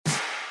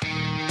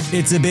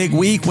It's a big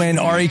week when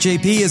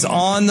RHAP is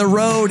on the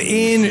road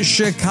in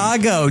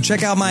Chicago.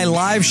 Check out my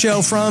live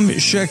show from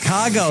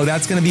Chicago.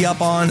 That's going to be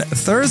up on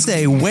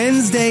Thursday.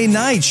 Wednesday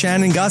night,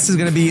 Shannon Gus is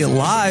going to be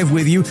live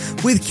with you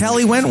with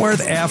Kelly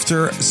Wentworth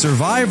after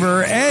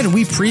Survivor. And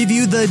we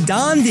preview the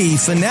Dondi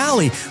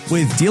finale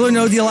with Deal or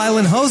No Deal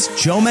Island host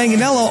Joe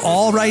Manganiello,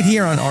 all right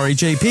here on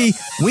RHAP.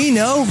 We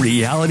know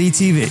reality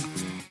TV.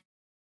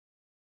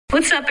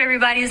 What's up,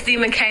 everybody? It's D.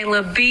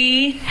 Michaela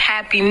B.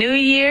 Happy New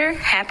Year.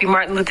 Happy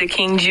Martin Luther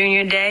King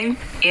Jr. Day.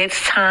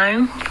 It's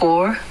time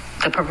for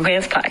the Purple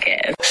Pants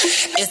Podcast.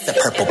 It's the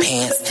Purple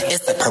Pants.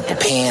 It's the Purple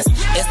Pants.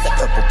 It's the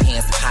Purple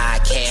Pants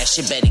Podcast.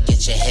 You better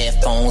get your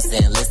headphones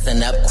and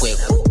listen up quick.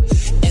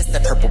 It's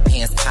the Purple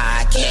Pants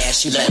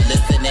Podcast. You better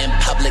listen in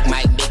public,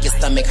 might make your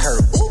stomach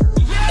hurt.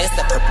 It's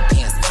the Purple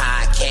Pants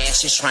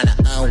Podcast. You're trying to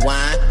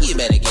unwind, you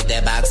better get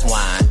that box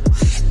wine.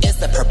 It's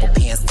the Purple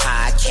Pants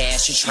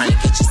Podcast. You're trying to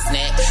get your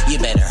snack, you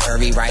better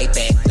hurry right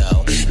back,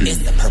 though. It's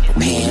the Purple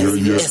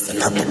Pants. It's the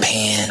Purple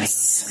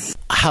Pants.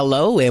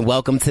 Hello and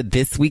welcome to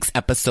this week's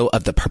episode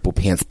of the Purple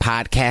Pants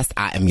Podcast.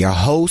 I am your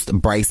host,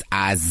 Bryce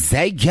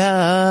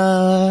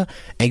Isaiah.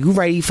 And you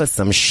ready for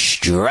some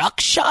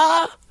structure?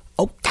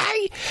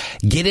 Okay,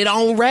 get it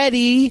on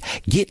ready.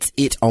 Get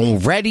it on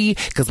ready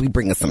because we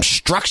bringing some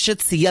structure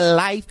to your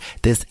life.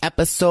 This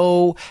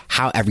episode,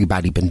 how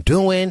everybody been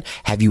doing?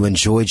 Have you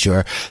enjoyed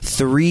your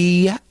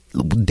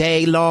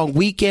 3-day long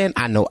weekend?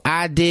 I know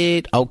I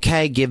did.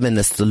 Okay, giving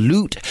a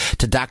salute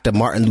to Dr.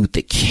 Martin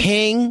Luther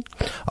King.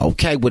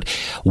 Okay,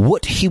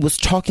 what he was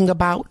talking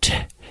about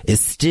is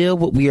still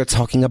what we are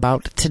talking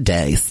about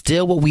today,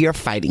 still what we are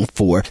fighting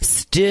for,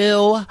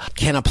 still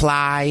can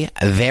apply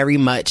very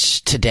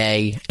much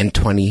today in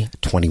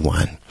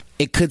 2021.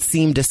 It could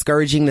seem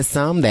discouraging to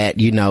some that,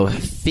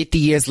 50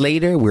 years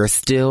later, we're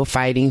still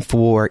fighting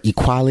for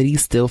equality,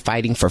 still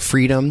fighting for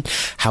freedom.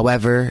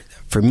 However,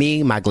 for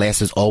me, my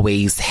glass is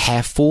always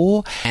half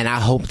full, and I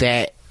hope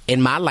that in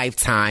my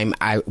lifetime,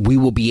 we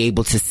will be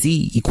able to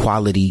see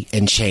equality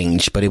and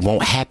change, but it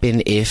won't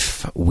happen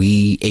if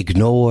we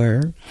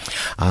ignore,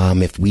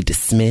 if we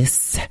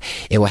dismiss.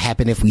 It will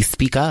happen if we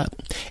speak up.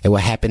 It will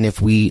happen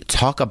if we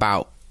talk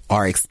about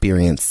our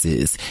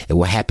experiences. It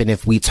will happen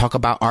if we talk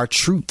about our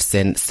truths.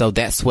 And so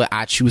that's what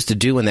I choose to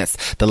do. And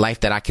that's the life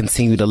that I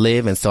continue to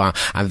live. And so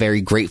I'm very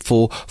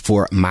grateful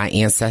for my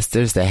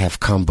ancestors that have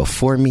come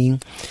before me.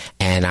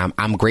 And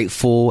I'm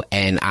grateful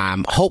and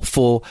I'm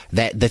hopeful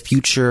that the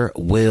future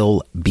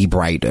will be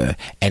brighter.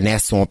 And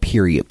that's on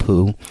period,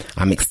 Pooh.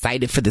 I'm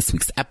excited for this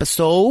week's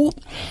episode.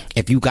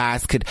 If you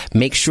guys could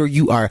make sure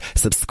you are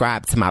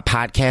subscribed to my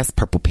podcast,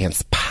 Purple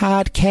Pants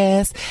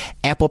Podcast,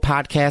 Apple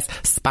Podcasts,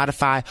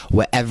 Spotify,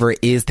 wherever it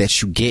is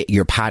that you get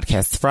your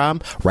podcasts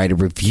from. Write a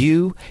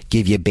review,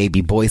 give your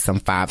baby boy some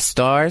 5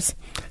 stars,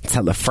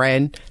 tell a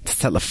friend to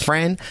tell a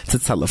friend to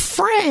tell a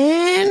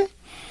friend.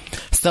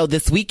 So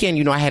this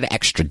weekend, I had an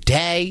extra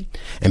day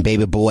and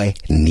baby boy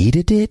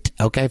needed it.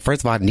 Okay.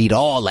 First of all, I need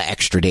all the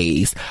extra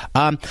days.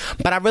 But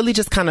I really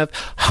just kind of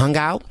hung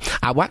out.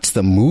 I watched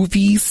some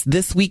movies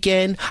this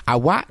weekend. I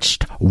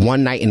watched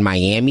One Night in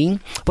Miami,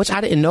 which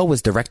I didn't know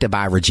was directed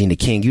by Regina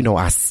King.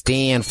 I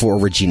stand for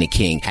Regina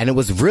King, and it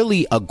was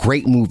really a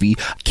great movie.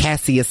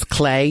 Cassius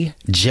Clay,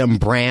 Jim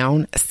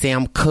Brown,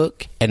 Sam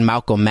Cooke, and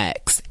Malcolm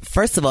X.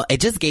 First of all, it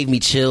just gave me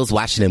chills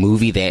watching a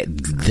movie that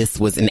this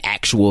was an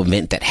actual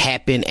event that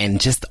happened,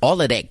 and just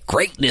all of that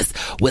greatness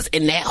was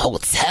in that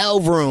hotel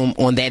room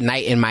on that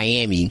night in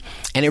Miami.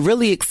 And it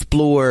really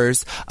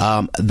explores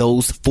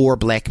those 4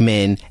 black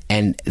men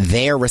and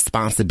their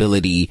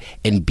responsibility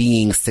in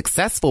being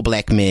successful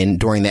black men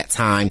during that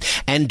time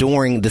and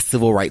during the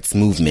civil rights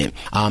movement.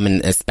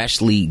 And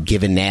especially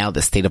given now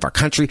the state of our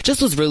country,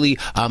 just was really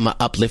an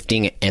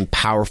uplifting and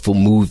powerful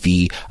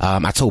movie.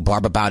 I told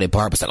Barb about it.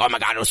 Barb was like, oh my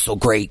God, it was so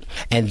great.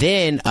 And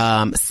then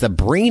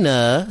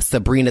Sabrina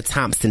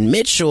Thompson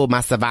Mitchell,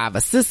 my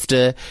survivor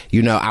sister,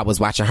 I was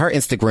watching her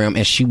Instagram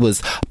and she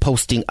was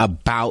posting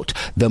about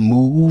the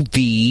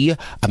movie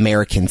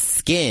American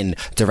Skin,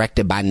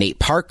 directed by Nate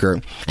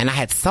Parker. And I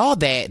had saw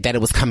that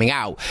it was coming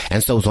out.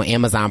 And so it was on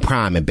Amazon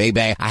Prime. And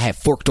baby, I had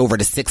forked over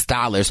to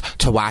 $6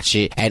 to watch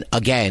it. And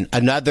again,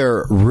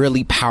 another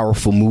really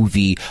powerful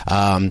movie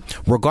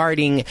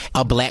regarding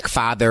a black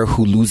father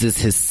who loses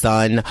his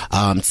son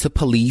to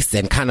police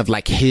and kind of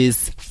like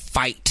his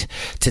fight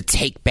to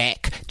take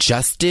back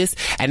justice.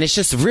 And it's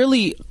just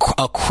really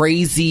a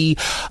crazy,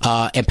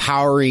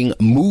 empowering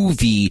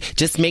movie.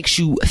 Just makes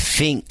you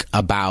think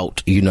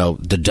about,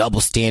 the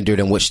double standard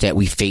in which that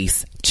we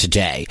face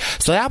today.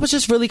 So I was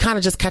just really kind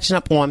of just catching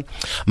up on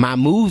my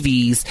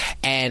movies,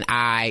 and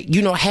I,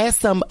 had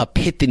some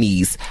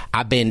epiphanies.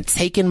 I've been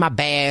taking my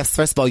baths.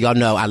 First of all, y'all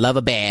know I love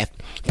a bath,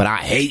 but I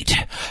hate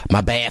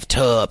my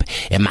bathtub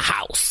in my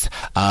house.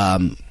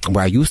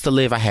 Where I used to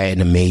live, I had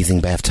an amazing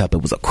bathtub.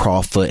 It was a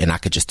Crawford and I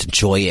could just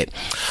enjoy it.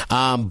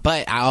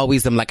 But I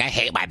always am like, I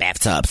hate my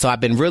bathtub. So I've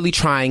been really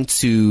trying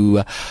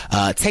to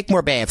take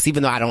more baths.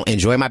 Even though I don't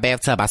enjoy my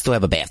bathtub, I still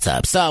have a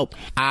bathtub. So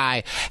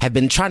I have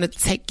been trying to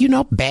take,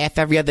 bath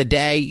every every other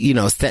day, you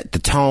know, set the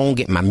tone,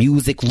 get my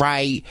music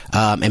right,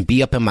 and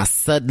be up in my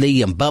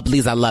Sudley and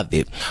bubblies. I love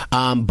it.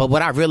 But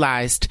what I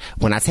realized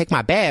when I take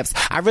my baths,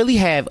 I really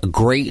have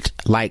great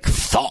like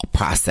thought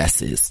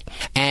processes,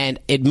 and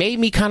it made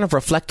me kind of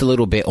reflect a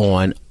little bit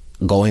on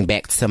going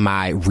back to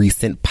my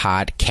recent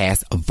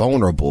podcast,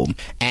 Vulnerable.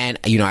 And,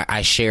 you know,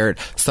 I shared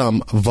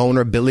some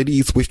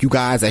vulnerabilities with you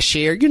guys. I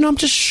shared, you know, I'm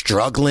just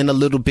struggling a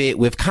little bit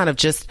with kind of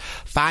just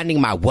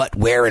finding my what,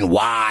 where, and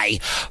why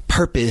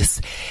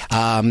purpose.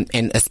 And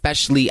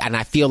especially, and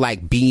I feel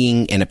like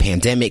being in a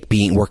pandemic,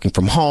 working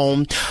from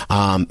home,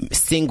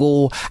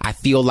 single, I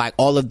feel like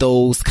all of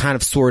those kind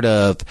of sort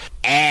of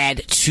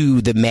add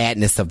to the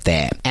madness of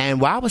that.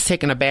 And while I was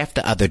taking a bath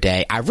the other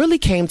day, I really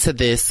came to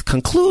this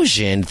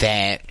conclusion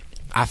that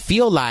I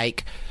feel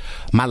like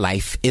my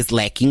life is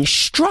lacking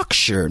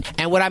structure.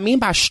 And what I mean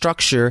by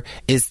structure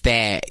is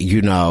that,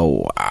 you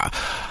know,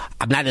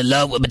 I'm not in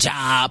love with my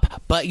job,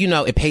 but, you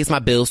know, it pays my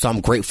bills, so I'm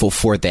grateful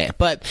for that.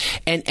 But,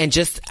 and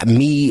just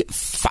me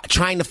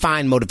trying to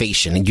find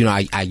motivation. And, you know,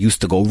 I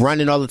used to go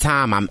running all the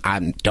time.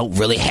 I don't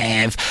really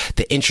have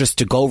the interest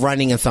to go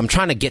running. And so I'm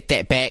trying to get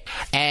that back.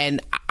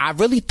 And I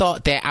really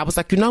thought that I was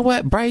like, you know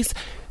what, Bryce,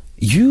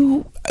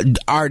 you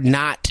are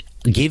not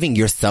giving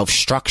yourself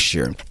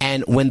structure.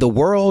 And when the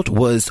world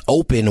was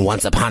open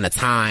once upon a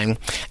time,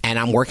 and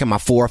I'm working my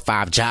 4 or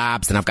 5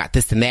 jobs and I've got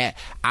this and that,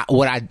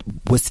 what I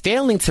was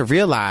failing to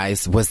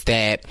realize was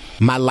that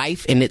my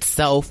life in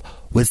itself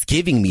was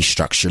giving me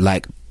structure.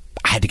 Like,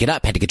 I had to get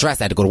up, had to get dressed,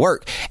 I had to go to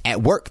work.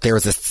 At work, there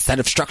was a set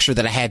of structure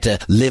that I had to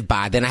live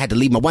by. Then I had to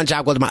leave my one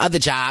job, go to my other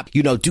job,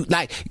 you know, do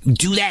that,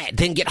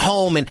 then get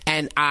home.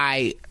 And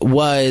I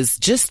was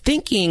just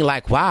thinking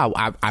like, wow,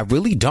 I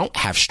really don't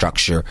have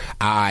structure.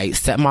 I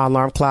set my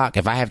alarm clock.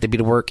 If I have to be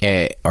to work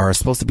or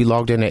supposed to be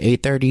logged in at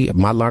 8:30,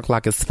 my alarm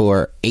clock is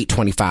for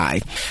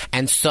 8:25.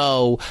 And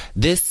so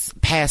this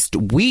past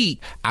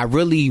week, I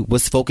really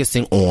was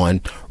focusing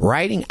on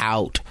writing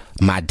out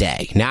my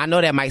day. Now, I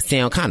know that might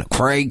sound kind of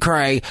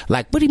cray,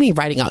 like, what do you mean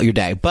writing out your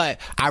day? But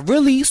I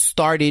really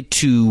started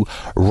to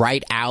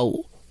write out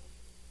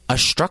a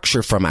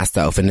structure for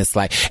myself. And it's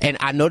like, and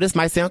I know this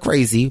might sound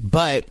crazy,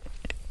 but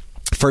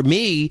for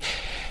me,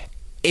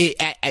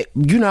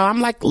 you know,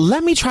 I'm like,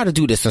 let me try to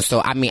do this. And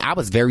so, I mean, I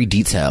was very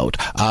detailed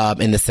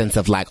in the sense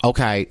of like,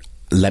 okay,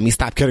 let me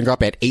stop getting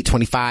up at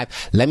 8:25.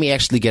 Let me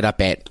actually get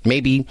up at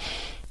maybe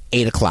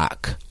 8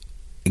 o'clock.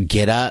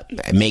 Get up,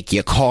 make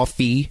your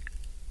coffee,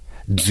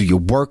 do your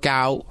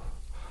workout,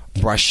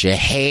 brush your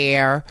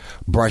hair,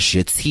 brush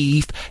your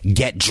teeth,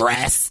 get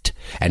dressed.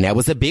 And that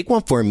was a big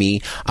one for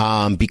me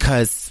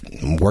because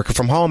working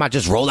from home, I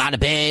just roll out of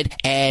bed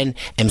and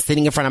am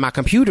sitting in front of my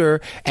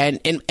computer and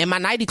in my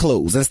nighty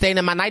clothes and staying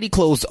in my nighty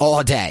clothes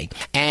all day.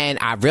 And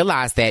I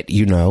realized that,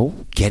 you know,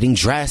 getting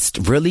dressed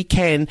really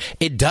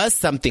it does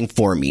something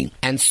for me.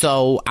 And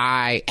so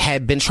I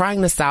had been trying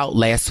this out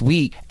last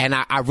week, and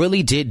I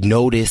really did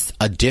notice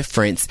a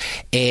difference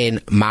in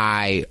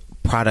my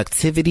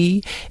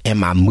productivity and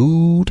my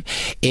mood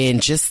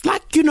and just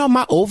like, you know,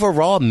 my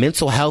overall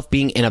mental health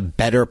being in a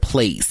better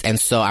place. And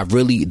so I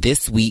really,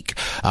 this week,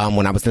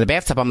 when I was in the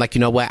bathtub, I'm like,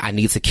 you know what, I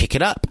need to kick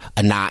it up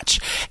a notch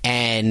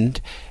and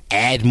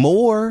add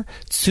more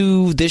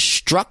to this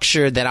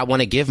structure that I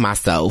want to give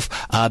myself,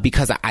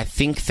 because I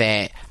think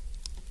that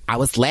I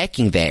was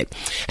lacking that.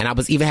 And I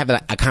was even having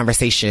a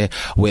conversation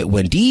with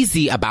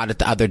Wendeezy about it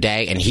the other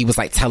day, and he was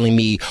like telling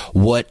me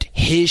what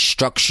his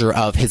structure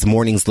of his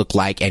mornings look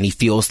like, and he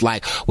feels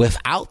like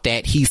without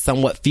that he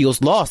somewhat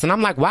feels lost. And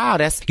I'm like, wow,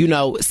 that's, you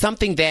know,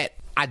 something that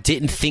I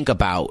didn't think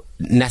about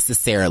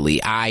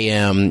necessarily. I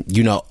am,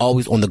 you know,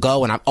 always on the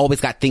go, and I've always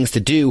got things to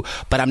do,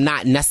 but I'm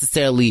not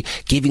necessarily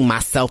giving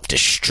myself the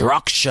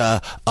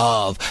structure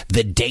of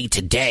the day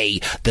to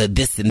day, the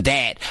this and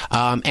that.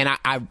 And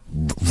I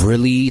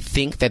really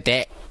think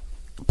that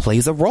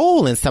plays a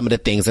role in some of the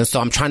things. And so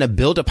I'm trying to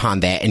build upon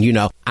that. And, you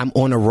know, I'm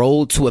on a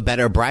road to a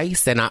better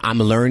Bryce, and I'm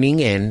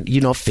learning and,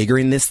 you know,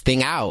 figuring this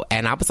thing out.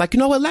 And I was like, you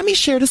know what, let me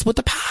share this with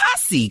the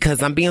posse,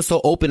 because I'm being so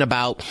open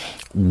about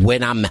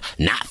when I'm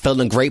not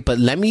feeling great. But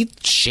let me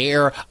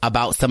share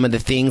about some of the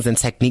things and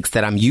techniques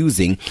that I'm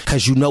using,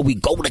 because, you know, we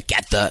go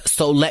together.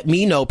 So let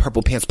me know,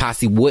 Purple Pants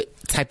Posse, what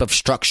type of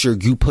structure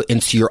you put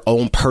into your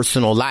own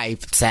personal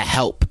life to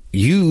help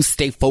you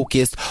stay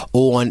focused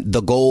on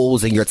the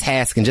goals and your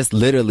task and just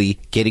literally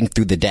getting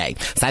through the day.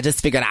 So I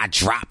just figured I'd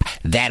drop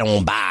that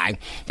on by,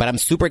 but I'm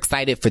super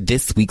excited for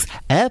this week's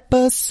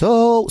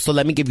episode. So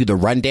let me give you the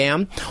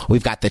rundown.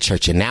 We've got the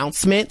church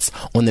announcements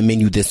on the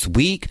menu this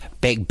week.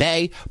 Big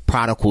Bay,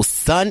 Prodigal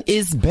Son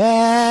is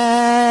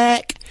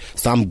back.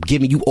 So I'm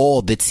giving you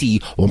all the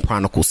tea on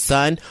Prodigal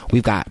Son.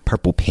 We've got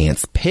Purple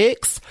Pants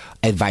Picks,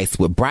 Advice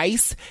with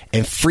Bryce,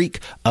 and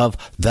Freak of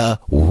the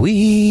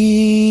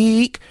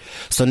Week.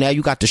 So now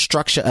you got the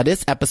structure of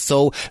this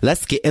episode.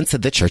 Let's get into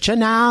the church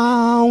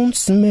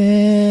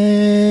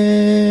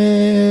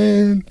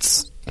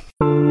announcements.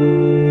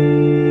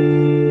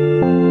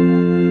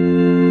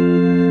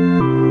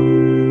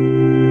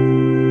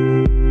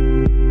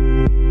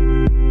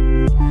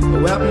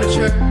 Welcome to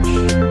church.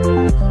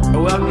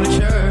 Welcome to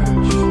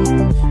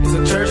church.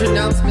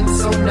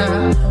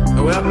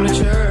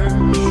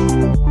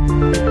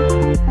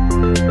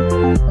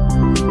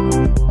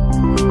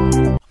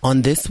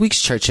 On this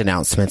week's church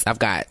announcements, I've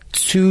got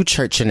 2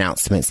 church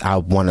announcements I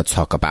want to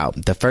talk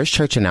about. The first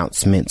church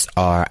announcements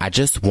are, I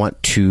just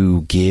want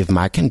to give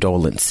my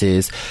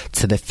condolences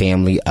to the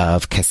family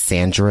of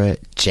Cassandra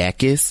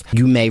Jackus.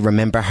 You may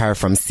remember her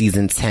from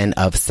season 10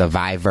 of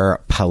Survivor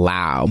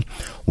Palau.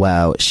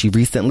 Well, she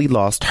recently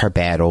lost her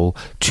battle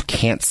to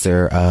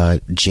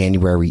cancer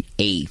January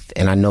 8th.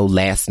 And I know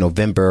last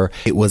November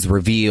it was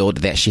revealed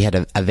that she had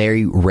a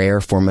very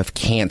rare form of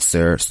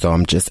cancer. So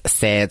I'm just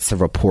sad to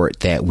report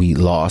that we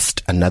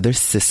lost another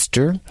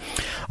sister.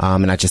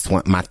 And I just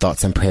want my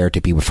thoughts and prayer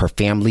to be with her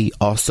family.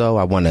 Also,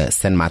 I want to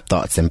send my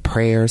thoughts and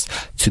prayers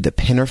to the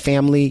Penner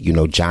family. You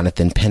know,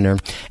 Jonathan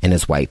Penner and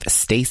his wife,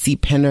 Stacy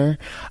Penner.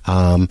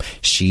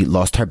 She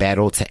lost her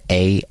battle to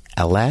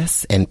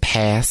ALS and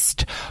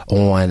passed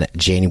on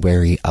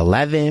January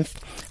 11th.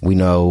 We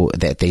know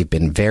that they've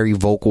been very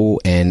vocal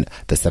in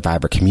the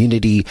survivor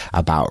community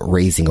about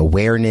raising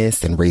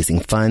awareness and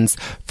raising funds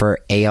for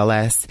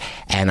ALS.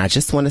 And I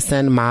just want to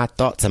send my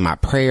thoughts and my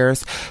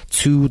prayers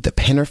to the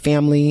Penner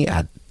family.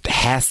 It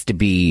has to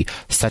be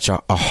such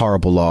a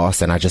horrible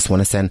loss. And I just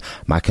want to send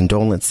my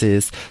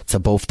condolences to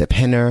both the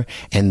Penner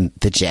and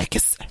the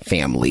Jackus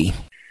family.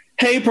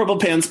 Hey, Purple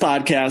Pants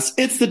Podcast.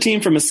 It's the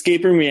team from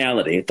Escaping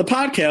Reality, the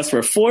podcast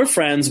where 4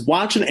 friends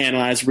watch and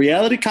analyze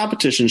reality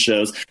competition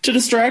shows to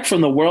distract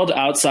from the world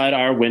outside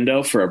our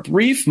window for a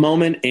brief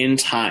moment in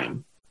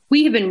time.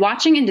 We have been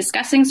watching and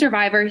discussing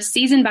Survivor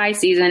season by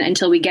season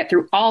until we get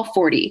through all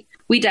 40.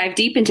 We dive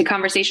deep into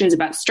conversations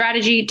about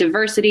strategy,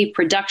 diversity,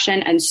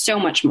 production, and so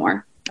much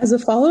more. As a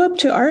follow-up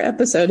to our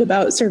episode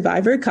about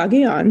Survivor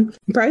Cagayan,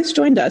 Bryce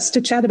joined us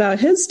to chat about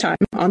his time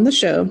on the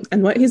show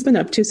and what he's been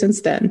up to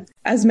since then.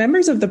 As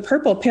members of the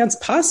Purple Pants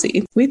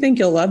Posse, we think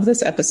you'll love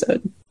this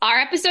episode. Our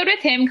episode with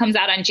him comes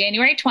out on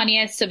January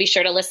 20th, so be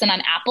sure to listen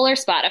on Apple or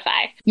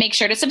Spotify. Make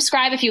sure to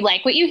subscribe if you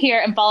like what you hear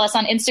and follow us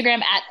on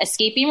Instagram at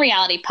Escaping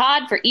Reality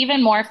Pod for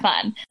even more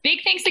fun.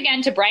 Big thanks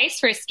again to Bryce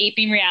for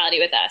escaping reality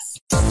with us.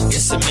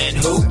 It's a man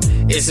who,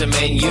 it's a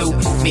man you.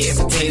 Meat and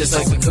potatoes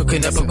like we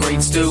cooking up a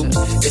great stew.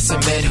 It's a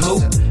man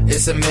who,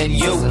 it's a man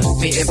you.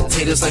 Meat and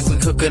potatoes like we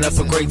cooking up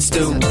a great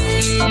stew.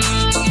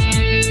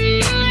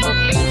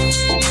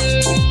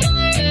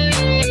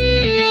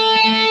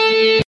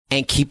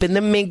 And keeping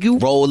the menu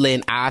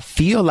rolling, I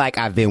feel like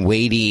I've been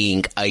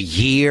waiting a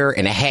year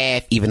and a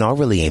half, even though it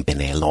really ain't been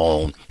that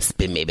long. It's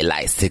been maybe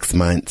like 6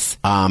 months,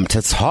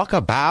 to talk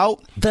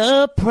about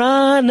the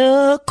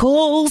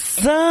Prodigal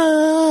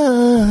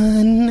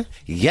Son.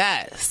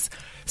 Yes.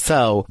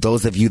 So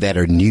those of you that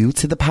are new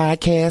to the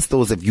podcast,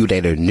 those of you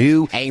that are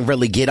new, ain't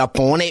really get up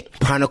on it.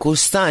 Prodigal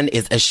Son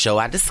is a show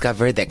I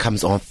discovered that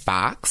comes on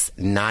Fox,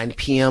 9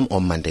 p.m.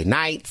 on Monday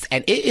nights.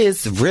 And it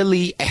is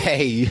really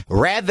a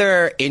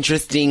rather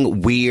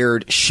interesting,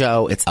 weird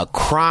show. It's a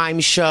crime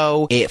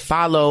show. It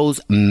follows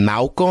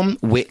Malcolm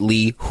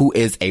Whitley, who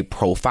is a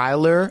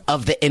profiler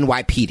of the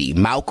NYPD.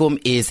 Malcolm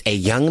is a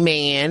young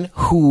man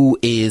who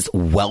is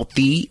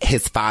wealthy.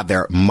 His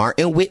father,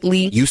 Martin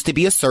Whitley, used to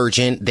be a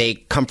surgeon. They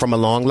come from a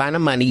long line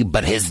of money,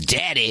 but his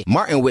daddy,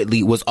 Martin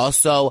Whitley, was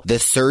also the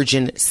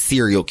surgeon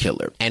serial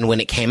killer. And when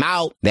it came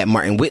out that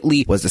Martin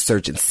Whitley was the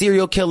surgeon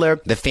serial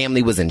killer, the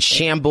family was in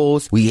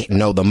shambles. We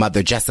know the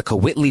mother, Jessica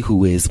Whitley,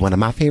 who is one of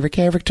my favorite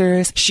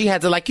characters. She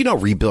had to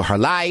rebuild her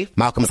life.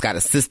 Malcolm's got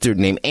a sister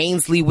named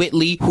Ainsley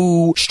Whitley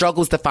who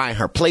struggles to find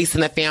her place in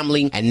the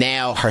family. And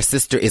now her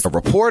sister is a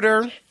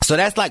reporter. So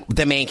that's like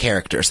the main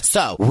characters.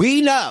 So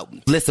we know,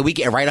 listen, we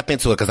get right up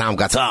into it because I don't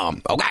got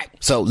time. Okay.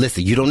 So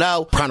listen, you don't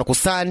know, Prodigal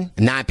Son,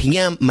 9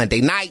 p.m.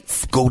 Monday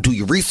nights. Go do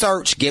your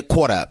research, get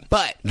caught up.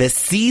 But the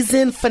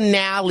season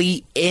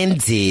finale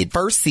ended,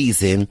 first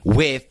season,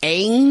 with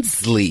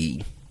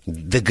Ainsley,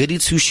 the goody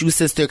two-shoe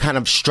sister, kind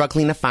of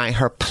struggling to find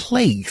her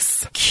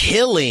place,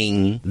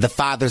 killing the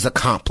father's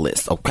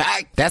accomplice.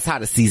 Okay. That's how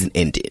the season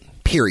ended.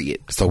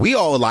 Period. So we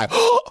all like,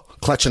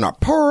 clutching our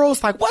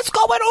pearls, like, what's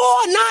going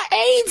on? Not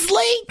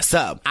Ainsley.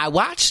 So I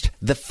watched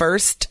the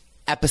first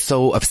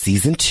episode of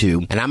season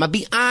 2, and I'm gonna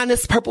be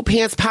honest, Purple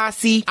Pants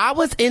Posse, I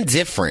was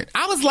indifferent.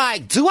 I was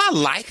like, do I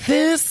like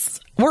this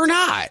or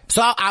not?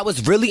 So I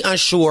was really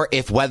unsure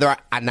if whether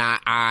or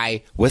not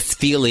I was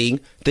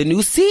feeling the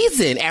new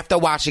season after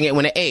watching it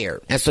when it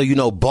aired. And so,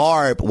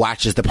 Barb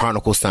watches The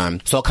Prodigal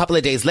Son. So a couple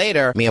of days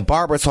later, me and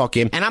Barb were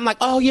talking, and I'm like,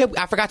 oh yeah,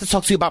 I forgot to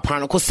talk to you about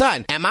Prodigal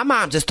Son. And my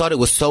mom just thought it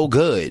was so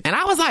good. And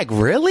I was like,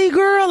 really,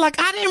 girl? Like,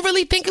 I didn't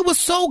really think it was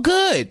so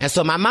good. And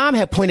so my mom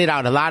had pointed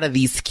out a lot of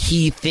these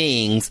key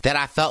things that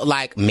I felt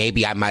like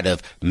maybe I might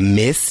have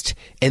missed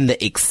in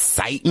the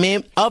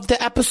excitement of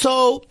the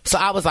episode. So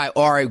I was like,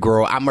 all right,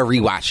 girl, I'm gonna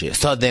rewatch it.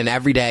 So then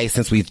every day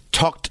since we've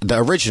talked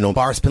the original,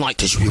 Barb's been like,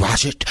 did you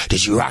rewatch it?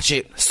 Did you watch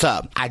it?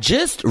 So I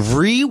just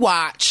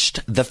rewatched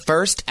the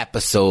first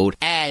episode,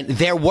 and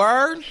there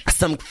were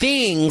some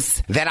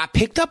things that I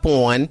picked up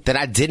on that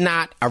I did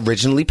not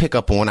originally pick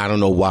up on. I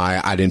don't know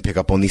why I didn't pick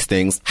up on these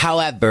things.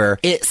 However,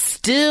 it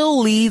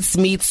still leads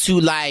me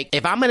to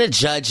if I'm going to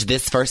judge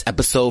this first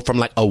episode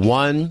from a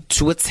 1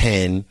 to a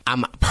 10,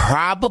 I'm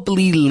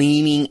probably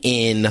leaning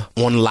in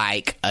on a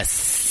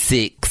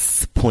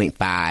 6.5.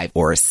 6.5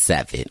 or a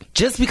 7.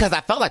 Just because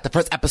I felt like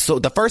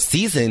the first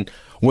season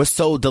was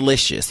so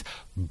delicious.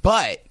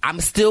 But I'm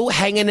still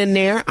hanging in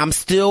there. I'm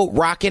still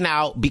rocking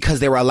out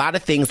because there were a lot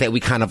of things that we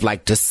kind of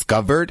like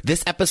discovered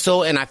this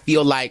episode. And I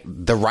feel like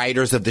the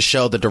writers of the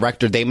show, the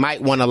director, they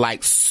might want to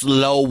like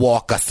slow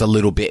walk us a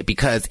little bit,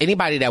 because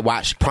anybody that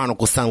watched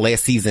Prodigal Son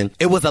last season,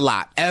 it was a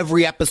lot.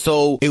 Every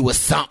episode, it was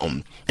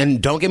something.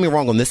 And don't get me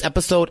wrong, on this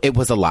episode, it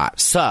was a lot.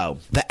 So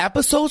the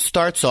episode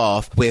starts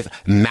off with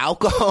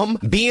Malcolm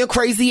being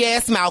crazy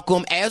ass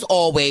Malcolm, as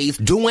always,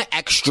 doing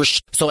extra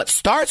So it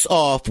starts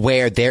off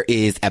where there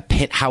is a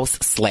penthouse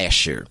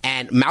slasher,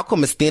 and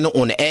Malcolm is standing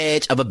on the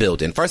edge of a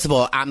building. First of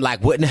all, I'm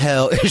like, what in the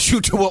hell is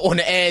you doing on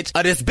the edge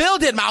of this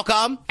building,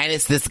 Malcolm? And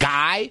it's this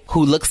guy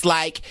who looks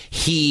like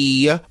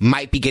he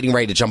might be getting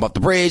ready to jump off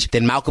the bridge.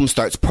 Then Malcolm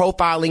starts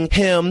profiling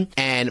him,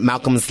 and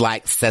Malcolm's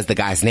like, says the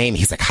guy's name.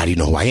 He's like, how do you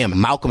know who I am?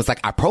 Malcolm's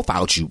like, I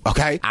profiled you,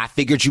 okay? I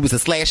figured you was a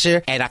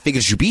slasher, and I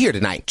figured you'd be here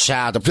tonight.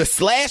 Child of the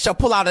slasher,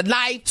 pull out a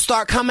knife,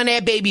 start coming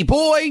at baby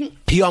boy.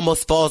 He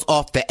almost falls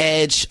off the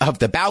edge of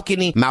the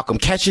balcony. Malcolm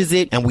catches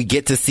it, and we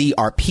get to see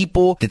our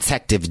people,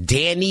 Detective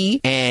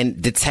Danny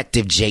and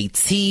Detective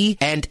JT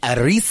and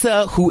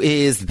Arisa, who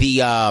is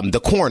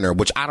the coroner,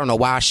 which I don't know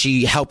why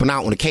she helping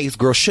out on the case.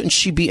 Girl, shouldn't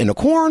she be in the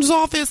coroner's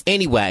office?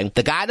 Anyway,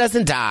 the guy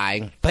doesn't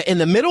die, but in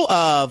the middle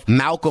of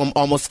Malcolm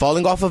almost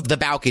falling off of the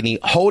balcony,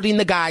 holding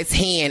the guy's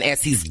hand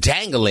as he's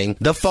dangling,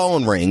 the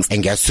phone rings,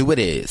 and guess who it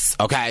is?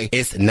 Okay,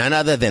 it's none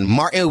other than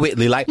Martin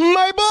Whitley, like,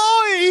 my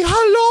boy,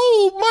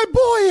 hello, my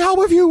boy,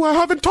 how have you? I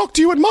haven't talked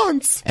to you in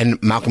months.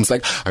 And Malcolm's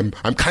like, I'm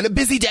kind of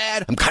busy,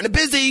 Dad. I'm kind of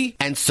busy.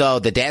 And so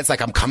the dad's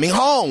like, I'm coming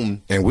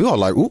home. And we all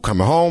like, ooh,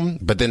 coming home.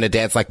 But then the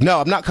dad's like,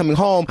 no, I'm not coming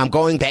home. I'm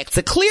going back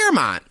to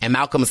Claremont. And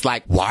Malcolm's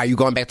like, why are you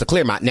going back to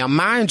Claremont? Now,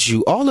 mind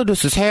you, all of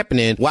this is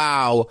happening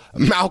while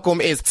Malcolm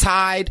is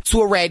tied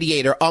to a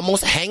radiator,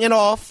 almost hanging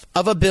off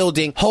of a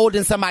building,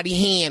 holding somebody's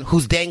hand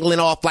who's dangling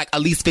off like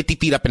at least 50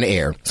 feet up in the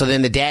air. So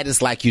then the dad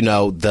is like, you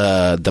know,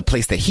 the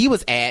place that he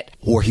was at,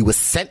 or he was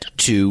sent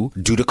to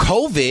due to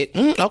COVID.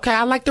 Okay,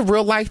 I like the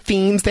real life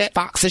themes that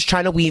Fox is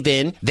trying to weave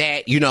in,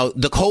 that, you know,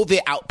 the COVID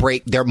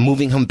outbreak, they're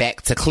moving him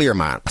back to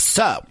Claremont.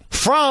 So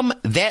from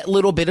that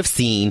little bit of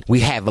scene, we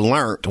have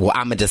learned, well,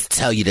 I'm going to just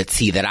tell you the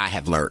tea that I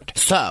have learned.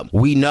 So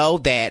we know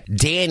that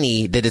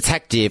Danny, the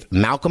detective,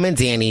 Malcolm and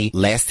Danny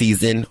last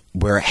season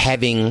were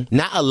having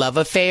not a love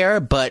affair,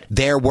 but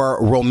there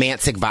were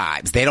romantic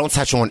vibes. They don't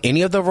touch on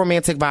any of the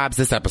romantic vibes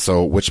this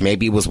episode, which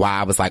maybe was why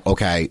I was like,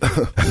 okay,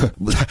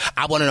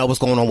 I want to know what's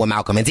going on with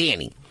Malcolm and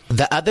Danny.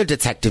 The other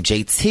detective,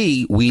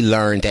 JT, we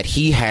learned that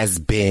he has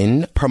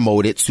been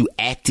promoted to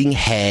acting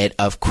head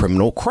of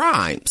criminal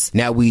crimes.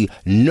 Now, we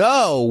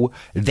know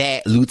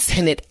that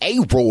Lieutenant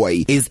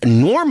Aroy is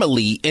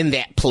normally in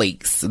that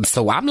place.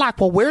 So I'm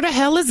like, well, where the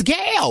hell is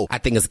Gail? I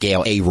think it's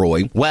Gail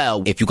Aroy.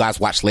 Well, if you guys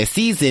watched last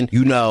season,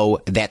 you know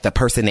that the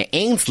person that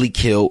Ainsley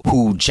killed,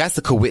 who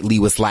Jessica Whitley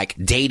was like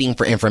dating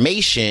for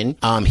information,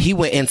 he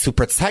went in to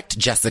protect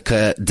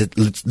Jessica,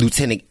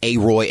 Lieutenant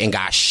Aroy, and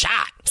got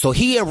shot. So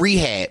he in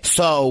rehab.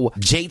 So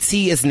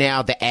JT is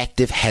now the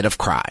active head of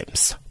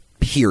crimes.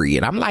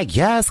 Period. I'm like,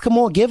 yes, come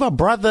on, give a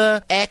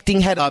brother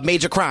acting head of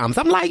major crimes.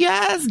 I'm like,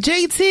 yes,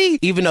 JT.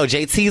 Even though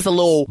JT's a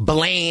little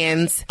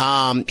bland,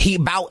 he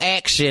about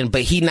action,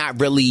 but he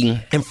not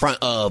really in front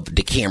of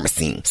the camera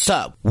scene.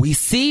 So we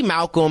see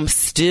Malcolm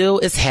still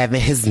is having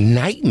his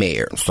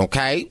nightmares,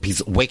 okay?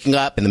 He's waking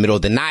up in the middle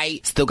of the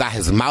night, still got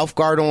his mouth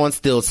guard on,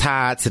 still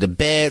tied to the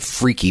bed,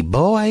 freaky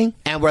boy.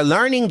 And we're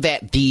learning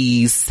that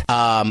these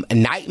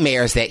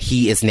nightmares that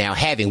he is now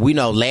having, we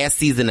know last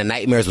season the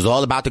nightmares was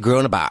all about the girl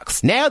in the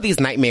box. Now these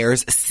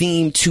nightmares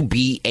seem to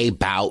be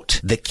about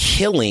the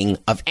killing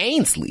of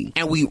Ainsley.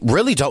 And we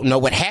really don't know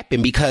what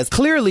happened, because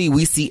clearly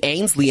we see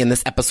Ainsley in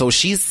this episode.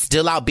 She's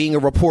still out being a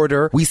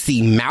reporter. We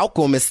see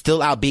Malcolm is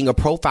still out being a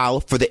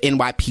profiler for the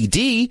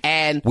NYPD.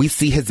 And we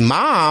see his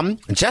mom,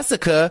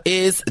 Jessica,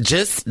 is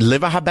just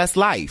living her best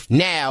life.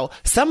 Now,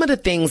 some of the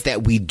things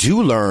that we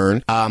do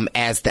learn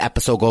as the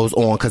episode goes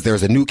on, because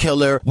there's a new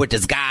killer with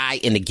this guy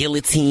in the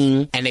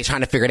guillotine, and they're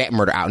trying to figure that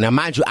murder out. Now,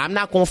 mind you, I'm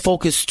not going to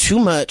focus too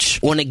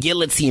much on the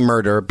guillotine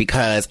murder,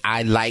 because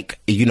I like,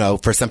 you know,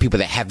 for some people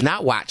that have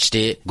not watched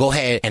it, go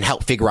ahead and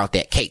help figure out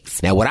that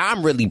case. Now, what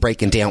I'm really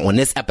breaking down on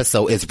this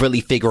episode is really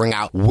figuring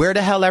out where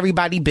the hell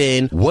everybody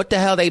been, what the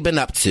hell they been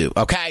up to,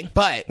 okay?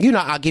 But, you know,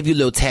 I'll give you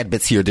little tad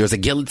bits here. There's a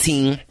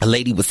guillotine. A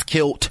lady was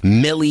killed.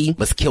 Millie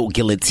was killed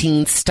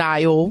guillotine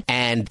style,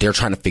 and they're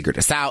trying to figure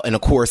this out. And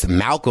of course,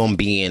 Malcolm,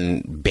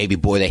 being baby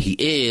boy that he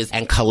is,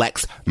 and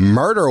collects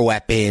murder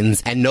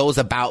weapons and knows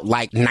about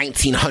like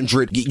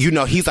 1900, you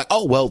know, he's like,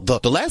 oh, well,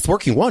 the last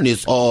working one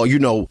is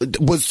saw,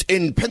 was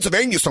in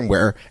Pennsylvania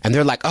somewhere. And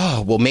they're like,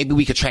 oh, well, maybe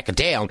we could track it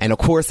down. And of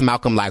course,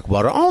 Malcolm like,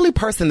 well, the only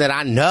person that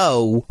I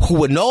know who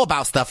would know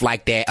about stuff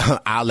like that,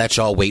 I'll let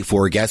y'all wait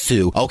for it. Guess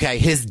who? Okay,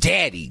 his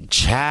daddy.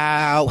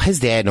 Child, his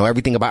dad know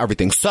everything about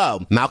everything.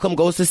 So Malcolm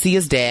goes to see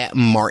his dad,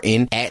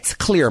 Martin, at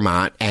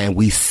Claremont. And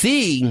we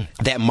see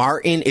that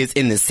Martin is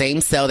in the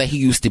same cell that he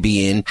used to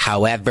be in.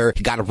 However,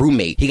 he got a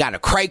roommate. He got a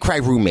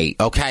cray-cray roommate,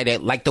 okay,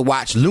 that like to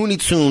watch Looney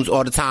Tunes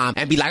all the time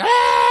and be like,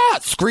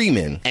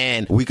 screaming.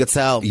 And we could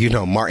tell,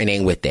 Martin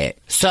ain't with that.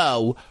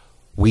 So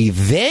we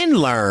then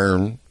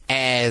learn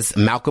as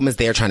Malcolm is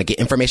there trying to get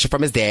information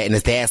from his dad, and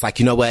his dad's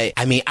like, you know what?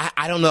 I mean,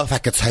 I don't know if I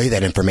could tell you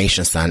that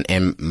information, son.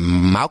 And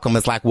Malcolm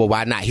is like, well,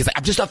 why not? He's like,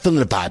 I'm just not feeling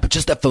the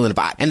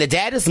vibe, And the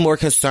dad is more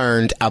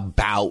concerned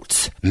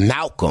about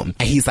Malcolm.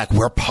 And he's like,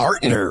 we're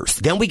partners.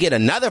 Then we get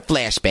another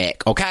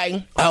flashback,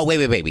 okay? Oh,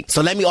 wait.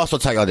 So let me also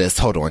tell y'all this.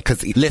 Hold on.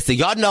 Because listen,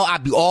 y'all know I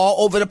be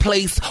all over the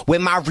place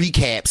with my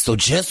recaps. So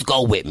just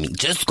go with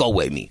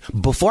me.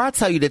 Before I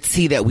tell you the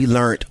tea that we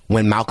learned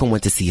when Malcolm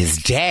went to see his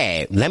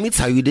dad, let me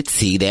tell you the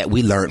tea that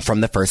we learned from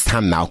the first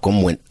time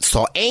Malcolm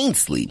saw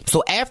Ainsley.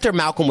 So after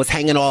Malcolm was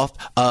hanging off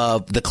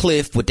of the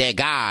cliff with that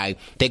guy,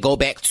 they go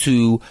back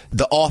to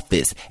the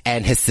office,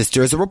 and his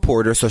sister is a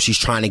reporter, so she's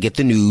trying to get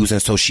the news,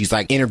 and so she's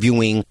like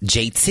interviewing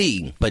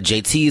JT, but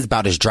JT is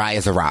about as dry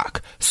as a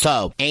rock.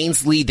 So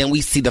Ainsley, then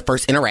we see the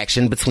first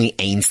interaction between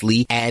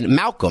Ainsley and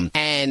Malcolm,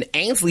 and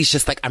Ainsley's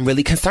just like, I'm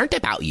really concerned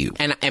about you.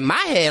 And in my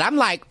head, I'm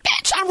like,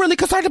 bitch, I'm really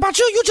concerned about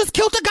you. You just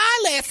killed a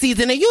guy last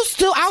season, and you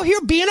still out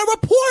here being a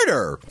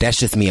reporter. That's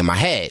just me in my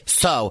head.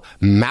 So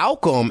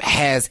Malcolm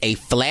has a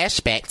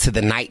flashback to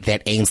the night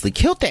that Ainsley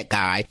killed that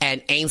guy,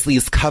 and Ainsley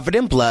is covered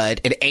in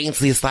blood, and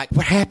Ainsley is like,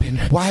 what happened?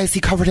 Why is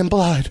he covered in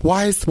blood?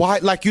 Why?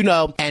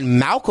 And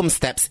Malcolm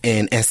steps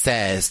in and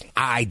says,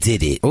 I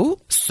did it. Ooh.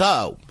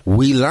 So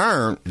we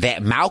learn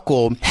that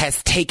Malcolm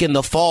has taken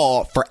the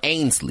fall for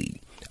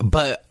Ainsley.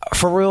 But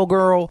for real,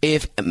 girl,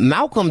 if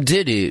Malcolm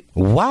did it,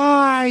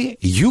 why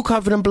you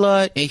covered in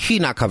blood and he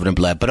not covered in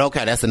blood? But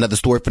okay, that's another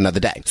story for another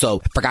day. So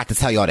forgot to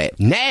tell y'all that.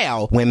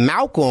 Now, when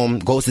Malcolm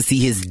goes to see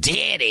his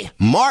daddy,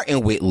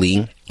 Martin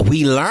Whitley,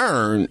 we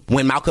learn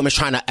when Malcolm is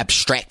trying to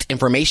abstract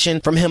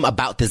information from him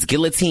about this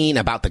guillotine,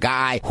 about the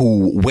guy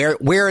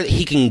where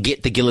he can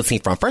get the guillotine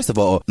from. First of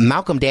all,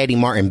 Malcolm Daddy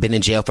Martin been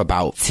in jail for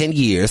about 10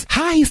 years.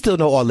 How he still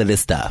know all of this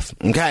stuff?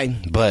 Okay.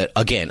 But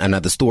again,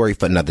 another story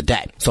for another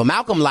day. So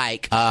Malcolm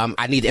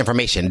I need the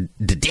information.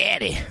 The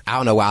daddy. I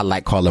don't know why I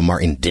like calling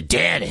Martin the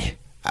daddy.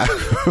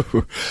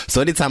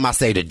 So anytime I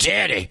say the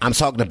daddy, I'm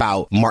talking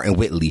about Martin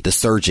Whitley, the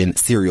surgeon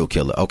serial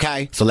killer,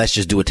 okay? So let's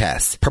just do a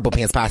test. Purple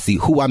Pants Posse,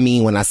 who I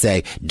mean when I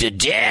say the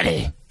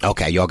daddy.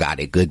 Okay, y'all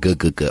got it. Good.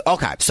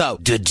 Okay, so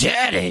the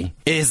daddy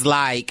is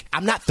like,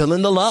 I'm not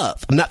feeling the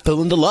love. And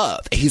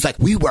he's like,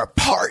 we were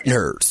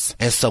partners.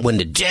 And so when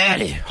the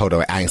daddy, hold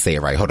on, I ain't say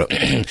it right. Hold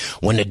on.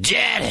 When the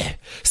daddy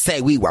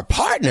say we were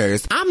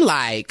partners, I'm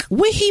like,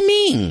 what he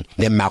mean?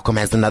 Then Malcolm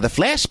has another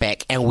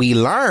flashback, and we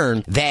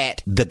learn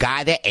that the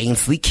guy that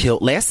Ainsley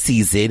killed last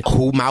season,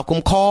 who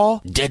Malcolm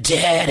called the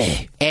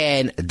daddy.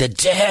 And the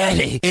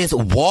daddy is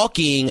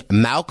walking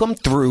Malcolm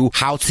through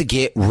how to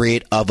get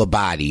rid of a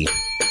body.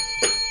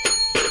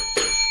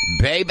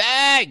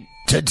 Baby,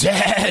 the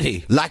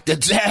daddy, like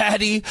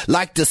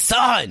the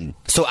son.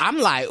 So I'm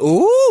like,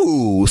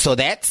 ooh, so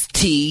that's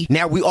T.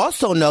 Now we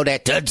also know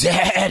that the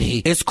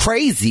daddy is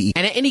crazy.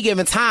 And at any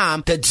given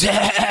time, the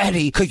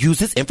daddy could use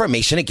this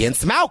information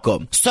against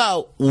Malcolm.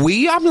 So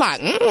I'm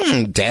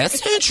like,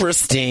 that's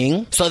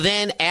interesting. So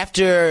then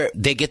after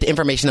they get the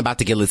information about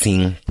the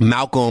guillotine,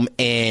 Malcolm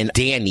and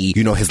Danny,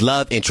 his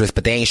love interest,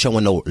 but they ain't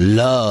showing no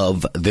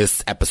love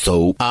this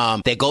episode.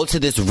 They go to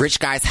this rich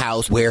guy's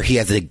house where he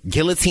has a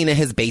guillotine in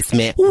his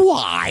basement.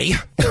 Why?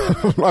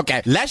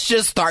 Okay, let's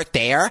just start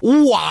there.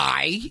 Why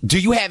do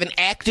you have an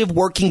active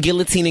working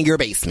guillotine in your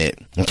basement?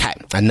 Okay,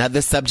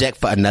 another subject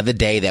for another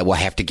day that we'll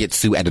have to get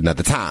to at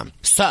another time.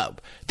 So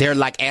they're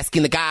like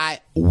asking the guy,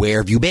 where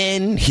have you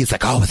been? He's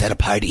like, I was at a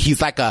party.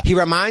 He's like he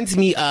reminds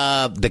me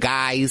of the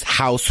guy's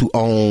house who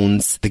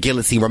owns the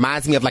guillotine.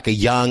 Reminds me of like a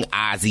young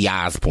Ozzy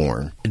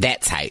Osbourne,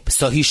 that type.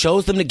 So he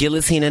shows them the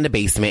guillotine in the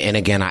basement. And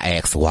again, I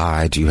ask,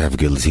 why do you have a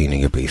guillotine in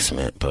your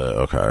basement? But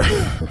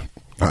okay.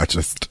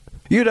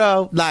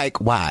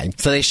 Why?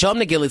 So they show him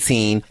the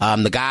guillotine.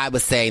 The guy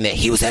was saying that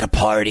he was at a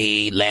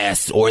party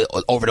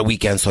over the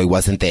weekend, so he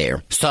wasn't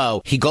there.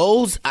 So he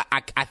goes,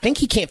 I think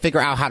he can't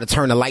figure out how to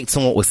turn the lights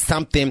on with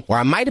something, or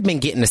I might have been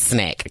getting a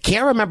snack. I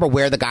can't remember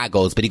where the guy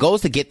goes, but he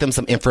goes to get them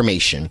some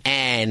information.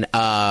 And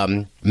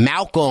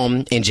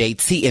Malcolm and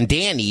JT and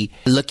Danny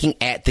looking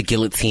at the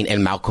guillotine,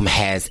 and Malcolm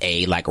has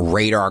a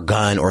radar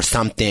gun or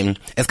something.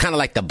 It's kind of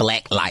like the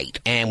black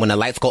light. And when the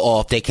lights go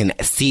off, they can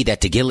see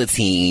that the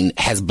guillotine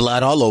has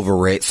blood all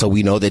over it. So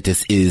we know that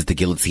this is the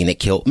guillotine that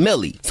killed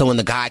Millie. So when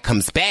the guy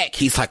comes back,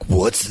 he's like,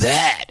 what's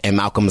that? And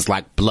Malcolm's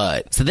like,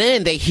 blood. So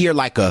then they hear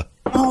like a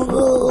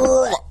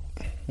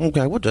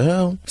okay, what the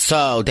hell?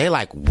 So they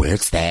like,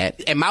 where's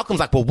that? And Malcolm's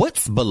like, well,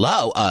 what's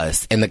below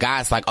us? And the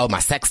guy's like, oh, my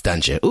sex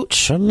dungeon. Ooh,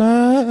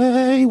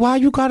 Chalet, why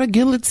you got a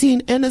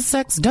guillotine in a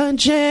sex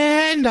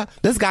dungeon?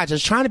 This guy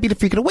just trying to be the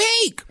freak of the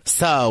week.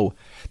 So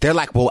they're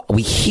like, well,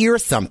 we hear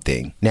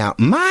something. Now,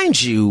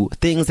 mind you,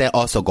 things that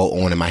also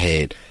go on in my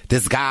head.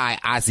 This guy,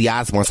 Ozzy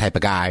Osbourne type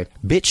of guy,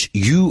 bitch,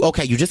 you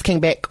just came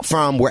back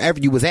from wherever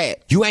you was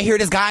at. You ain't hear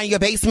this guy in your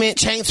basement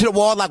chained to the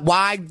wall? Like,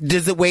 why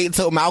does it wait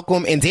until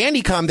Malcolm and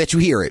Danny come that you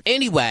hear it?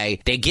 Anyway,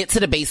 they get to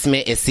the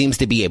basement. It seems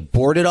to be a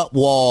boarded up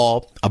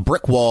wall, a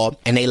brick wall,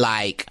 and they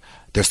like,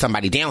 there's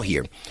somebody down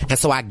here. And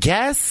so I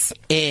guess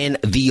in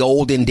the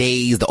olden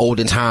days, the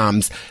olden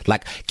times,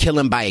 like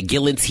killing by a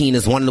guillotine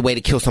is one of the way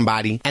to kill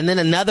somebody. And then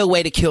another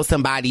way to kill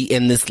somebody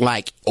in this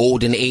like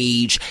olden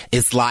age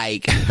is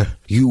like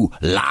you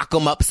lock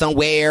them up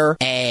somewhere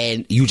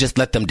and you just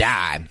let them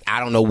die. I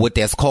don't know what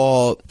that's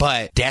called,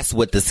 but that's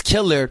what this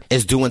killer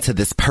is doing to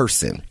this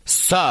person.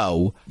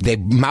 So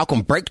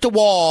Malcolm break the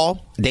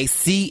wall. They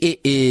see it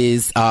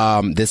is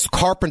this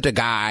carpenter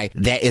guy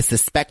that is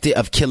suspected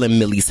of killing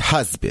Millie's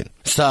husband.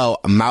 So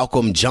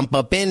Malcolm jump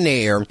up in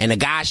there and the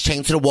guy's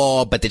chained to the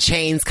wall, but the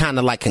chains kind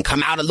of like can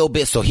come out a little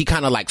bit. So he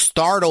kind of like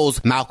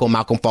startles Malcolm.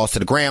 Malcolm falls to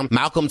the ground.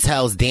 Malcolm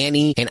tells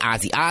Danny and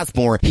Ozzy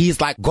Osbourne, he's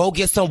like, go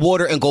get some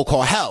water and go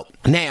call help.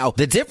 Now,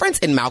 the difference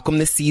in Malcolm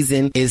this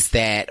season is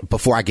that,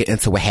 before I get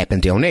into what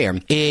happened down there,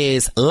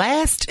 is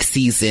last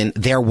season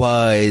there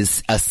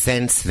was a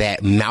sense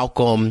that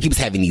Malcolm, he was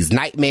having these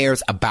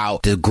nightmares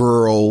about the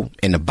girl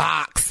in the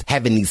box,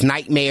 having these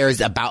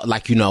nightmares about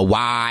like, you know,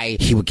 why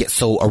he would get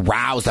so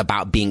aroused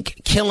about being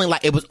killing.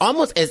 Like, it was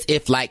almost as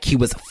if like he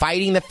was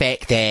fighting the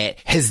fact that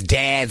his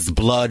dad's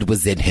blood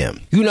was in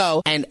him, you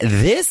know. And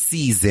this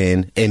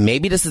season, and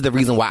maybe this is the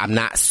reason why I'm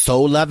not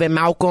so loving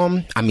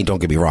Malcolm. I mean, don't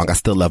get me wrong, I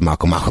still love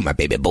Malcolm, my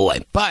baby boy.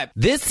 But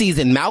this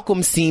season,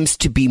 Malcolm seems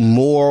to be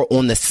more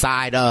on the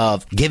side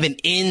of giving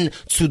in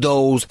to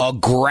those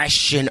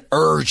aggression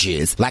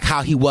urges, like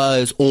how he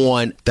was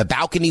on the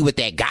balcony with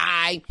that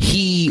guy.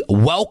 He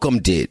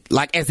welcomed it,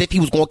 like as if he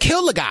was going to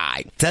kill the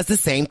guy. Does the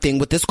same thing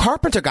with this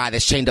carpenter guy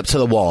that's chained up to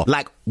the wall.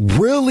 Like,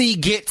 really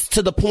gets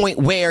to the point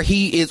where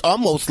he is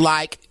almost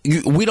like,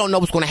 we don't know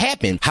what's going to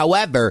happen.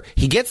 However,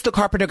 he gets the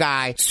carpenter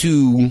guy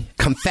to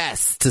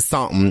confess to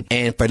something.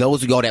 And for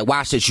those of y'all that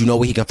watched it, you know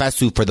what he confessed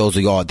to. For those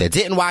of y'all that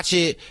didn't watch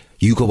it,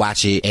 you could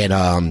watch it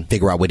and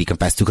figure out what he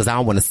confessed to, because I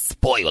don't want to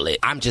spoil it.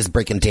 I'm just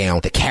breaking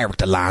down the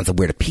character lines of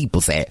where the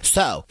people's at.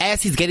 So,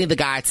 as he's getting the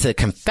guy to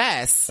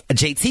confess,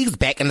 JT's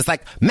back and it's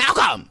like,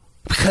 Malcolm!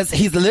 Because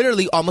he's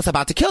literally almost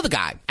about to kill the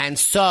guy. And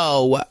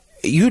so,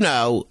 you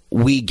know,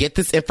 we get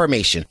this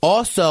information.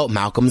 Also,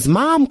 Malcolm's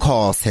mom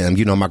calls him,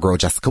 you know, my girl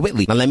Jessica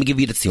Whitley. Now, let me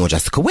give you the tea on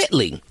Jessica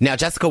Whitley. Now,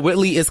 Jessica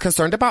Whitley is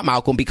concerned about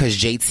Malcolm because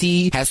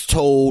JT has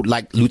told,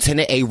 like,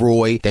 Lieutenant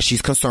Aroy that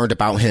she's concerned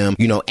about him.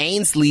 You know,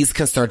 Ainsley's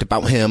concerned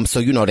about him. So,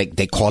 you know,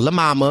 they call the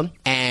mama,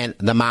 and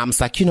the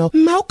mom's like, you know,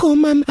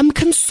 Malcolm, I'm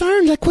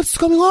concerned. Like, what's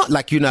going on?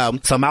 Like, you know,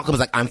 so Malcolm's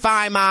like, I'm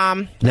fine,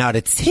 mom. Now,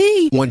 the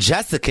tea on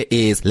Jessica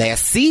is,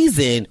 last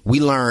season, we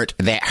learned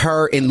that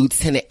her and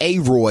Lieutenant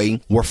Aroy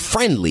were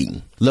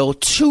friendly. Little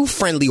too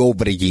friendly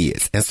over the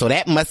years. And so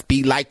that must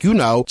be like, you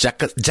know,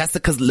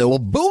 Jessica's little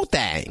boo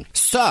thing.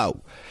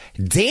 So,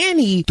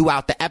 Danny,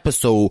 throughout the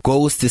episode,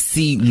 goes to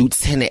see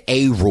Lieutenant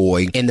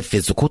Aroy in the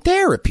physical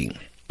therapy.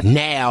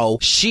 Now,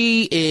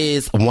 she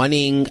is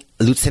wanting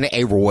Lieutenant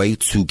Aroy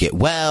to get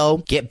well,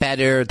 get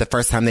better the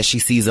first time that she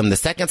sees him. The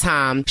second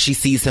time she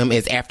sees him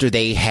is after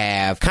they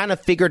have kind of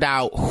figured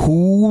out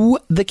who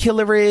the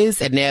killer is,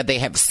 and now they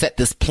have set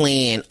this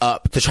plan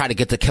up to try to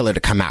get the killer to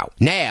come out.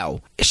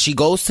 Now, she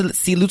goes to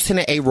see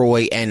Lieutenant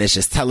Aroy and is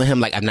just telling him,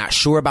 like, I'm not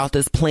sure about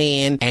this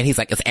plan. And he's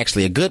like, it's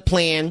actually a good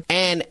plan.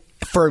 And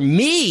for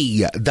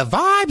me, the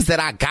vibes that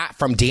I got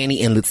from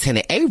Danny and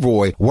Lieutenant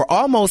Aroy were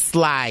almost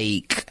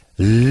like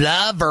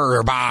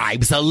lover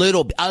vibes, a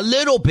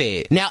little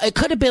bit. Now, it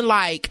could have been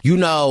like, you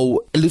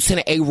know,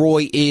 Lieutenant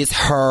Aroy is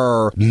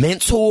her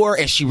mentor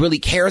and she really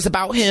cares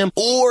about him,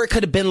 or it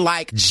could have been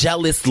like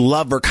jealous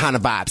lover kind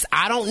of vibes.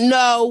 I don't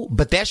know,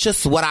 but that's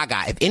just what I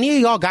got. If any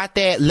of y'all got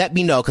that, let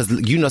me know, because,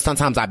 you know,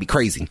 sometimes I be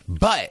crazy.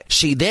 But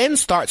she then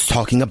starts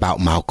talking about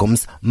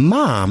Malcolm's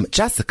mom,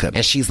 Jessica,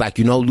 and she's like,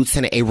 you know,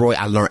 Lieutenant Aroy,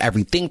 I learned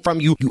everything from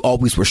you. You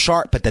always were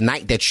sharp, but the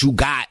night that you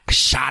got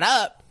shot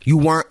up, you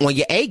weren't on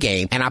your A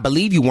game. And I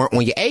believe you weren't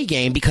on your A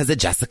game because of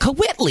Jessica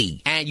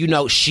Whitley. And, you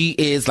know, she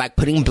is like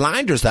putting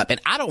blinders up.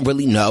 And I don't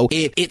really know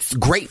if it's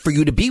great for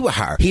you to be with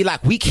her. He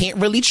like, we can't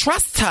really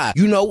trust her.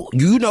 You know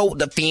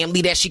the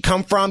family that she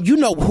come from. You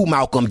know who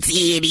Malcolm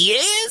Daddy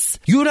is,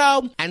 you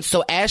know? And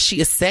so as she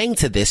is saying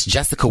to this,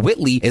 Jessica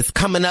Whitley is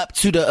coming up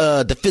to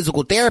the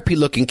physical therapy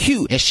looking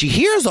cute. And she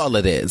hears all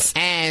of this.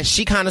 And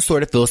she kind of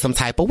sort of feels some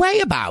type of way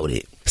about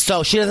it.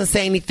 So she doesn't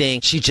say anything.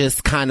 She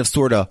just kind of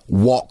sort of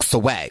walks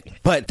away.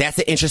 But that's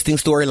an interesting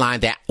storyline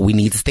that we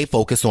need to stay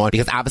focused on,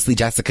 because obviously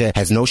Jessica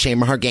has no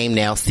shame in her game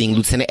now, seeing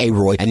Lieutenant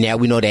Aroy. And now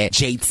we know that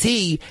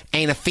JT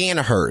ain't a fan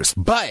of hers.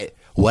 But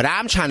What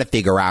I'm trying to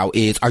figure out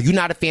is, are you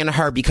not a fan of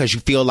her because you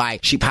feel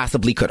like she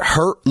possibly could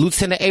hurt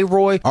Lieutenant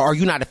A-Roy? Or are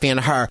you not a fan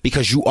of her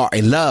because you are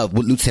in love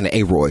with Lieutenant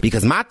A-Roy?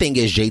 Because my thing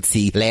is,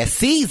 JT, last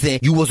season,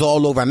 you was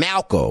all over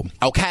Malcolm,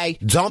 okay?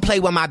 Don't play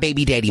with my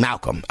baby daddy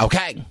Malcolm,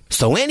 okay?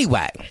 So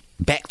anyway,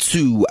 back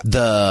to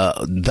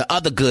the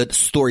other good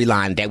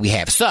storyline that we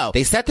have. So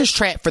they set this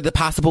trap for the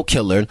possible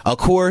killer. Of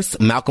course,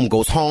 Malcolm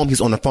goes home.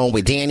 He's on the phone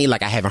with Danny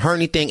like I haven't heard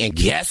anything. And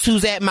guess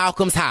who's at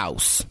Malcolm's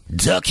house?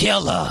 The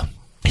killer.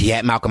 He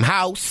at Malcolm's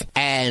house,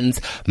 and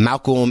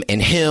Malcolm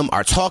and him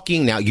are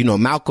talking. Now, you know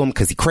Malcolm,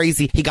 because he's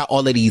crazy. He got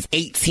all of these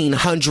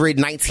 1800s,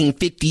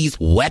 1950s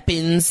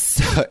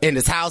weapons in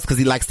his house because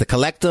he likes to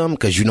collect them,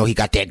 because, you know, he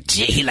got that,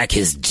 he like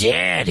his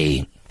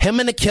daddy. Him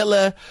and the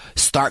killer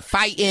start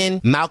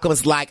fighting.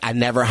 Malcolm's like, I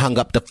never hung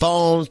up the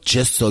phone,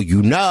 just so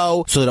you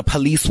know. So the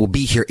police will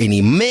be here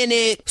any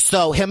minute.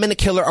 So him and the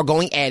killer are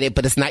going at it,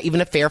 but it's not even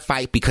a fair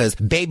fight because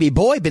baby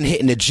boy been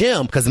hitting the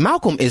gym because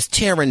Malcolm is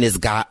tearing this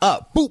guy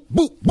up. Boop,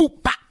 boop,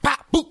 boop, pop,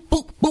 pop, boop,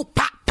 boop, boop,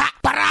 pop, pop,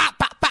 pop, pop,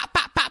 pop,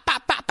 pop, pop,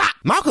 pop, pop, pop.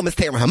 Malcolm is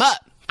tearing him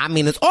up. I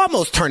mean, it's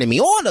almost turning me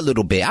on a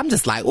little bit. I'm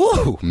just like,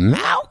 ooh,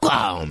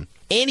 Malcolm.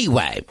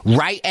 Anyway,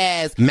 right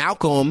as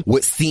Malcolm,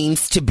 what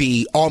seems to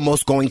be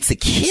almost going to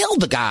kill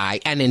the guy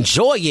and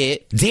enjoy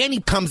it, Danny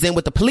comes in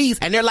with the police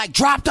and they're like,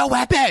 drop the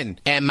weapon.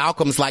 And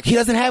Malcolm's like, he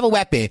doesn't have a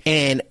weapon.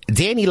 And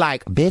Danny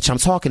like, bitch, I'm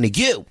talking to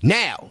you.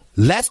 Now,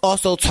 let's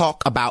also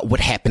talk about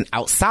what happened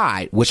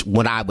outside, which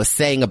when I was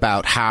saying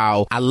about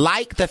how I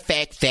like the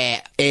fact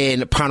that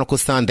in Prodigal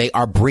Son, they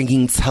are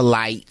bringing to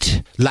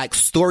light like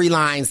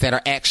storylines that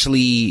are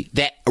actually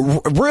that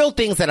real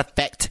things that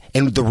affect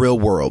in the real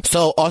world.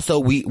 So also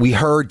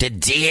we heard the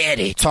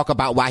daddy talk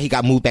about why he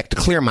got moved back to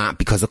Claremont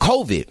because of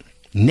COVID.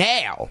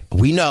 Now,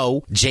 we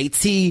know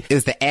JT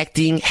is the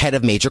acting head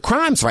of Major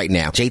Crimes right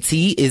now.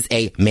 JT is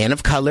a man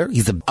of color.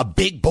 He's a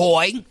big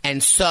boy.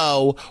 And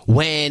so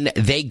when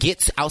they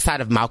get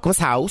outside of Malcolm's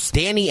house,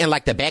 Danny and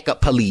like the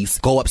backup police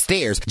go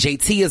upstairs.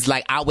 JT is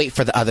like, I'll wait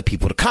for the other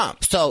people to come.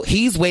 So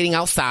he's waiting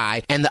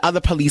outside and the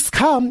other police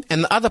come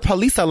and the other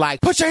police are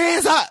like, put your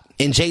hands up.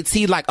 And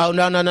JT like, oh,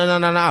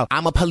 no.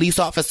 I'm a police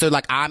officer.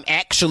 Like, I'm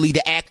actually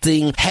the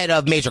acting head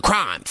of Major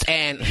Crimes.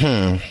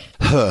 And,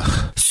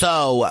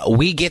 so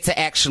we get to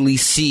actually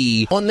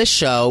see on the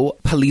show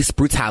police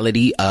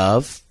brutality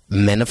of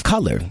men of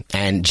color.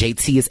 And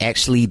JT is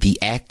actually the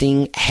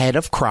acting head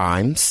of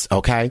crimes,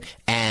 okay?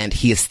 And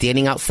he is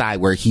standing outside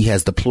where he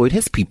has deployed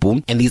his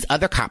people. And these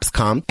other cops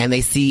come and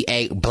they see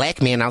a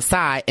black man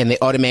outside and they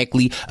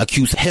automatically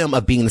accuse him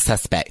of being the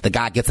suspect. The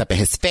guy gets up in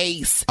his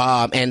face,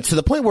 and to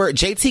the point where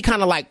JT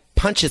kind of like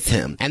punches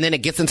him. And then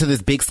it gets into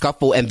this big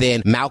scuffle. And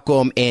then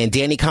Malcolm and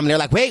Danny come and they're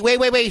like, wait.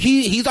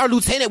 He's our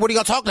lieutenant. What are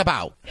y'all talking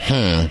about?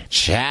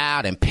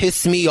 Child, and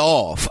piss me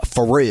off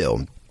for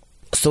real.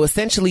 So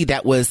essentially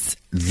that was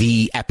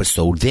the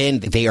episode. Then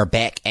they are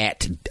back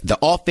at the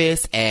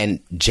office and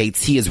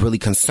JT is really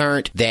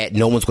concerned that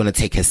no one's going to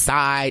take his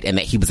side and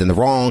that he was in the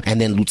wrong.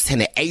 And then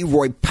Lieutenant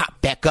A-Roy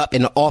popped back up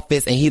in the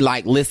office and he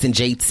like, listen,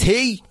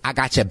 JT, I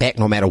got your back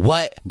no matter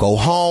what. Go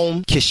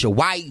home, kiss your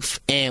wife,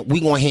 and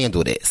we gonna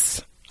handle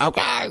this.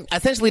 Okay.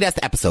 Essentially, that's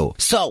the episode.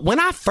 So when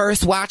I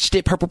first watched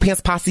it, Purple Pants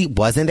Posse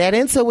wasn't that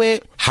into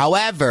it.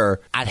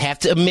 However, I'd have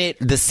to admit,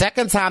 the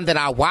second time that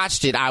I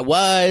watched it, I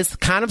was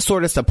kind of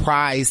sort of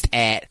surprised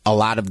at a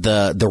lot of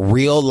the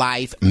real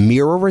life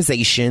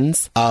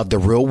mirrorizations of the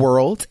real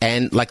world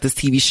and like this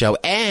TV show.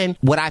 And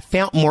what I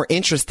found more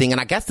interesting,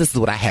 and I guess this is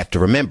what I have to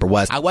remember,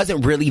 was I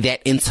wasn't really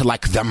that into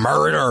like the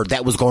murder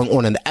that was going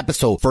on in the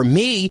episode. For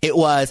me, it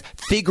was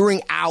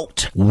figuring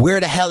out where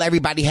the hell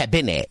everybody had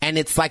been at. And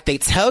it's like they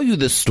tell you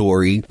the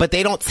story, but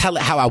they don't tell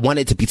it how I want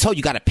it to be told.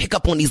 You got to pick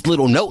up on these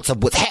little notes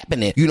of what's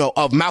happening, you know,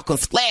 of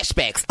Malcolm's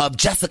flashbacks, of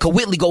Jessica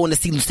Whitley going to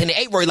see Lieutenant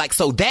A-Roy. Like,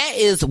 so that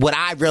is what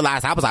I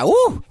realized. I was like,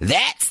 ooh,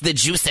 that's the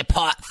juicy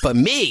part for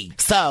me.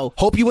 So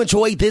hope you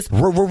enjoyed this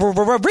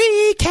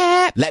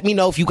recap. Let me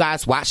know if you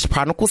guys watched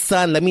Prodigal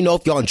Son. Let me know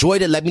if y'all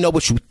enjoyed it. Let me know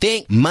what you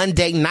think.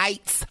 Monday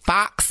nights,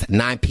 Fox,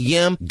 9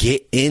 p.m.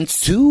 Get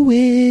into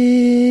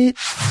it.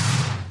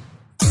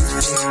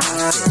 It's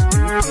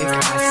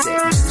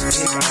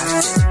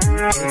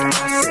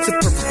a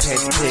Purple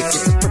Pants pick.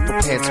 It's a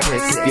Purple Pants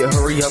pick. If you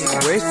hurry up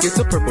quick, it's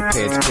a Purple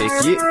Pants pick.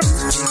 Yeah.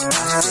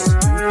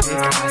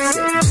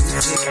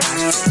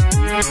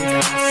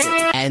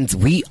 And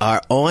we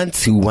are on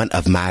to one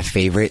of my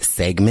favorite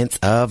segments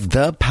of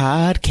the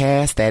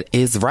podcast. That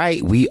is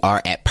right. We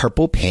are at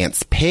Purple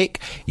Pants Pick.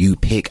 You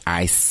pick,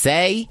 I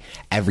say.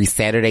 Every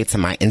Saturday to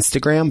my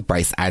Instagram,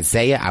 Bryce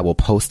Isaiah, I will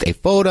post a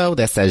photo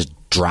that says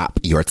drop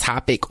your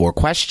topic or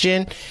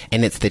question,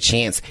 and it's the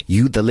chance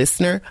you, the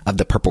listener of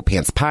the Purple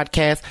Pants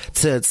podcast,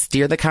 to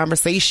steer the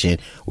conversation.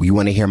 You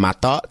want to hear my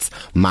thoughts,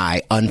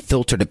 my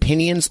unfiltered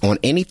opinions on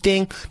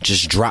anything?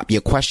 Just drop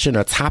your question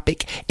or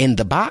topic in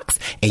the box,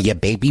 and your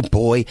baby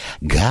boy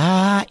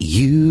got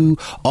you.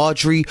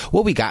 Audrey,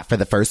 what we got for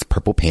the first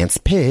Purple Pants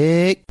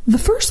pick? The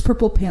first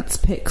Purple Pants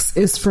picks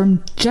is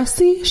from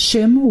Jesse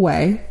Shim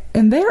Way,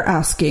 and they're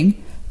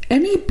asking,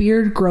 any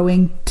beard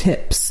growing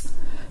tips?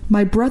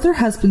 My brother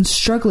has been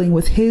struggling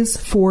with his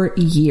for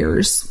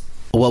years.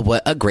 Well,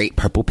 what a great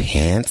Purple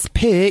Pants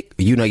pick.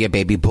 You know your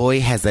baby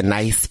boy has a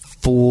nice,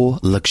 full,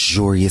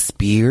 luxurious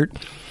beard.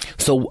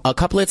 So a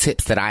couple of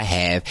tips that I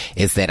have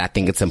is that I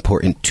think it's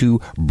important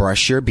to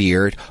brush your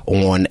beard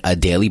on a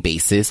daily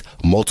basis,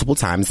 multiple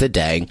times a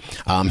day.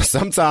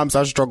 Sometimes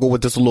I struggle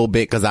with this a little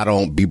bit because I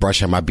don't be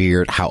brushing my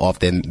beard how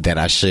often that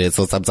I should.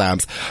 So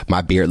sometimes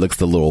my beard looks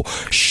a little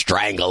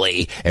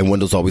strangly, and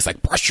Wendell's always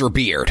like, brush your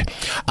beard.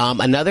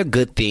 Another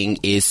good thing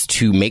is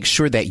to make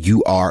sure that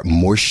you are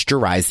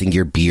moisturizing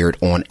your beard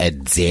on a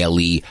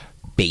daily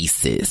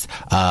basis.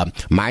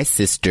 My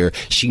sister,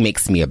 she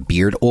makes me a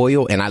beard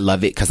oil, and I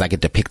love it because I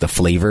get to pick the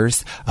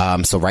flavors.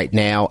 So right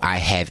now I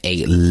have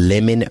a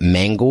lemon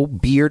mango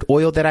beard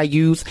oil that I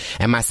use,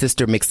 and my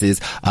sister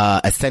mixes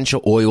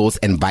essential oils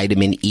and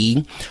vitamin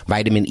E.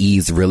 Vitamin E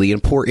is really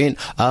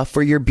important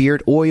for your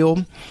beard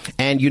oil.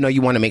 And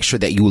you want to make sure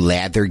that you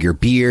lather your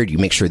beard. You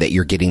make sure that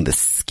you're getting the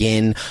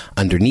skin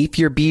underneath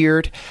your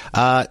beard.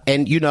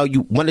 And you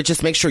want to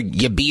just make sure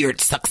your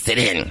beard sucks it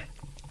in.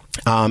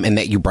 And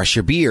that you brush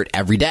your beard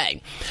every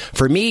day.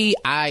 For me,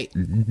 I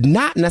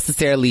not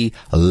necessarily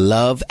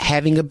love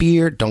having a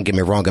beard. Don't get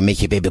me wrong, I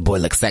make your baby boy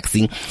look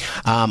sexy.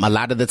 A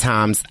lot of the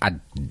times,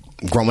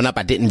 growing up,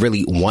 I didn't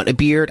really want a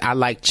beard. I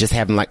like just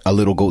having like a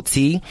little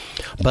goatee.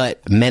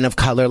 But men of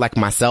color like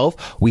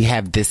myself, we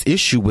have this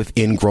issue with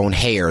ingrown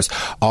hairs.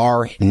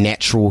 Our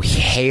natural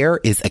hair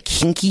is a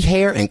kinky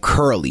hair and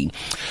curly.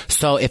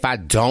 So if I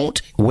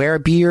don't wear a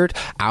beard,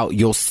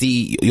 you'll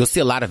see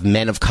a lot of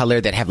men of color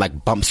that have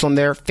like bumps on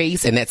their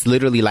face, and that's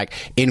literally like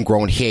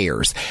ingrown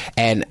hairs.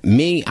 And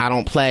me, I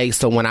don't play.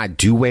 So when I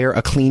do wear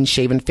a clean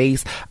shaven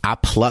face, I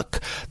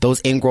pluck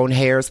those ingrown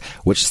hairs,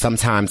 which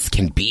sometimes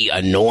can be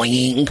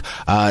annoying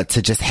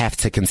to just have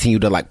to continue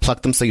to like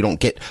pluck them so you don't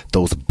get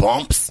those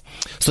bumps.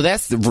 So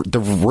that's the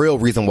real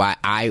reason why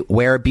I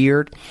wear a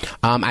beard.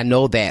 I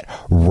know that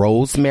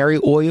rosemary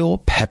oil,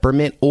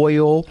 peppermint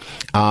oil,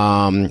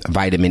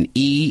 vitamin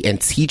E,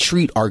 and tea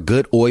tree are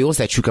good oils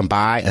that you can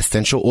buy,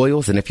 essential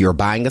oils. And if you're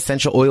buying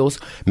essential oils,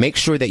 make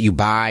sure that you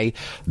buy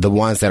the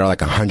ones that are like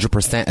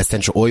 100%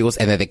 essential oils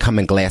and that they come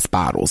in glass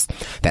bottles.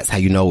 That's how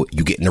you know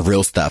you're getting the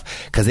real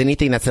stuff. Because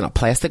anything that's in a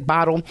plastic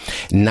bottle,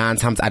 9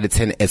 times out of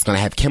 10, it's going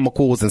to have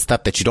chemicals and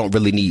stuff that you don't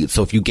really need.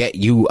 So if you get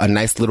you a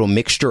nice little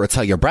mixture, or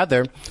tell your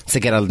brother to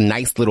get a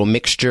nice little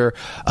mixture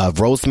of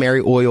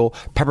rosemary oil,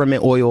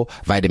 peppermint oil,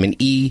 vitamin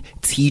E,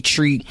 tea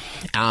tree,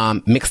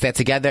 mix that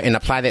together and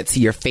apply that to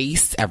your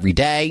face every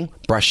day.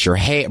 Brush your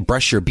hair,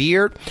 brush your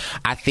beard,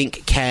 I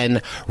think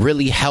can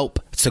really help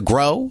to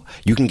grow.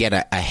 You can get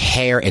a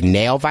hair and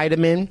nail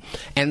vitamin,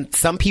 and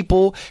some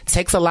people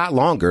takes a lot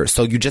longer.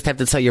 So you just have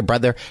to tell your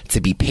brother to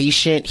be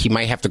patient. He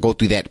might have to go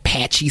through that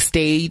patchy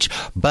stage,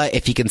 but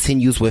if he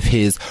continues with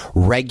his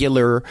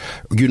regular,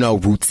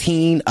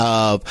 routine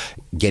of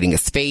getting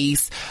his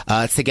face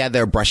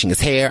together, brushing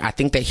his hair, I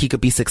think that he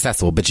could be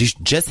successful. But you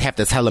just have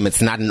to tell him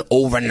it's not an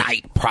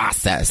overnight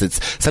process. It's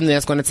something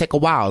that's going to take a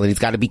while, and he's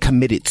got to be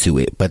committed to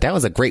it. But that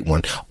was a great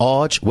one.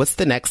 Audrey, what's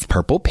the next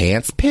Purple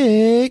Pants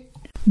pick?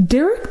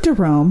 Derek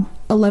Jerome,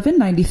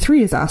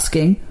 1193, is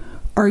asking,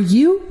 are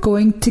you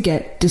going to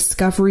get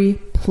Discovery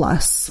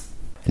Plus?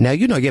 Now,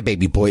 your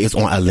baby boy is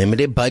on a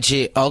limited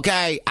budget.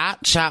 Okay, I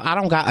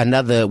don't got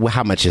another,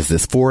 how much is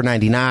this?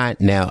 $4.99.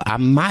 Now, I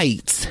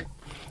might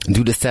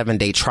do the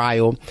 7-day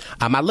trial.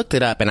 I looked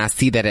it up and I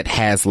see that it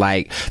has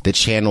like the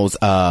channels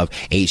of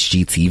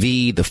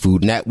HGTV, the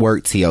Food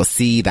Network,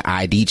 TLC, the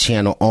ID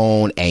channel,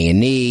 OWN,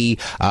 A&E,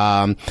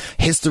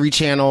 History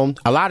Channel,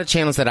 a lot of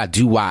channels that I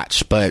do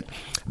watch, but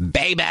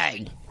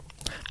baby,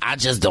 I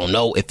just don't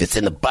know if it's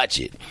in the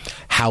budget.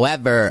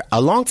 However,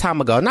 a long time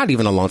ago, not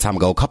even a long time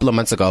ago, a couple of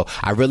months ago,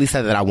 I really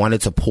said that I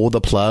wanted to pull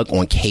the plug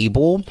on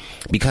cable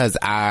because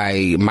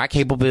my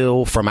cable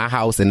bill for my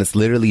house, and it's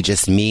literally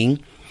just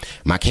me,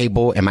 my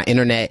cable and my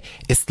internet,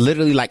 it's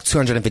literally like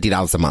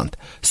 $250 a month.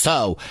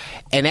 So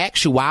in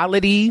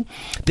actuality,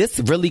 this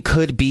really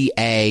could be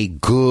a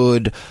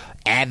good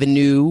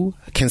avenue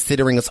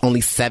considering it's only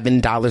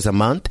 $7 a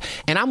month,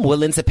 and I'm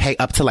willing to pay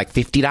up to like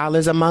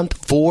 $50 a month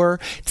for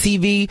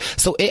TV.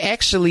 So it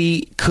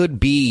actually could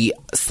be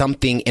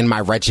something in my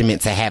regimen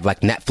to have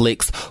like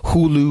Netflix,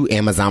 Hulu,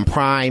 Amazon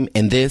Prime,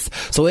 and this.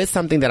 So it's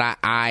something that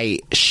I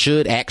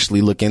should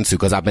actually look into,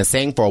 because I've been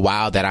saying for a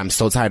while that I'm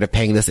so tired of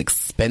paying this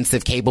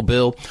expensive cable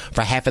bill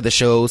for half of the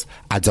shows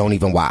I don't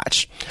even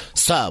watch.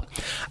 So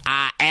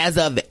as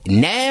of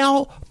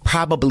now,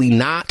 probably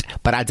not,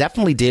 but I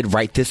definitely did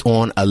write this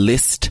on a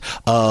list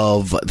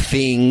of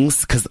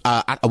things, because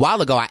a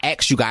while ago I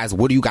asked you guys,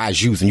 what do you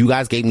guys use? And you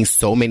guys gave me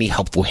so many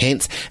helpful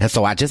hints, and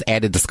so I just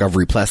added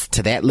Discovery Plus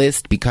to that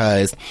list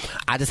because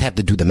I just have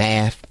to do the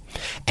math.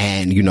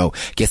 and, you know,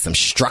 get some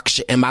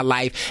structure in my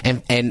life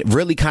and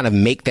really kind of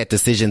make that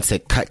decision to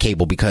cut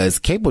cable, because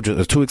cable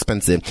is too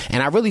expensive.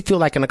 And I really feel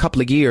like in a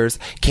couple of years,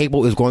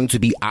 cable is going to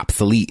be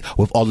obsolete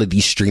with all of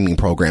these streaming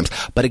programs.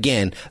 But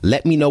again,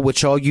 let me know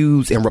what y'all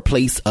use in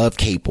replace of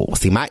cable.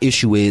 See, my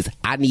issue is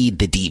I need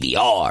the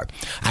DVR.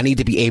 I need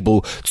to be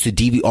able to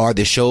DVR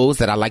the shows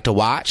that I like to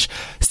watch,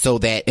 so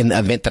that in the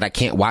event that I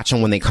can't watch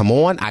them when they come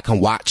on, I can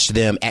watch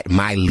them at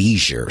my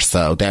leisure.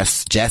 So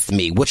that's just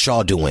me. What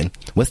y'all doing?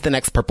 What's the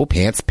next Purple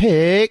Pants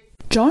pick?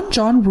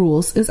 John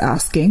Rules is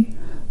asking,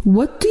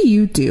 what do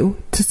you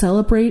do to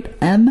celebrate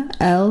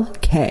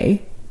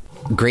MLK?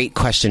 Great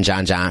question,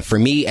 John. For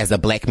me, as a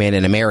black man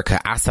in America,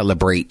 I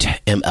celebrate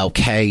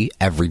MLK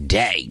every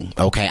day.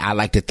 Okay. I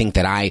like to think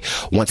that I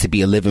want to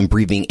be a living,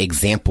 breathing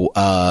example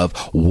of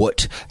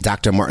what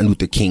Dr. Martin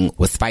Luther King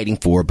was fighting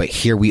for. But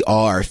here we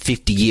are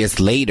 50 years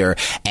later,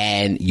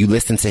 and you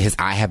listen to his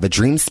I Have a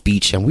Dream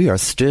speech, and we are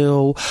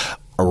still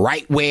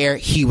right where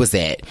he was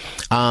at.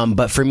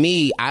 But for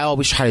me, I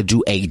always try to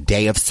do a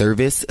day of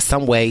service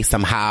some way,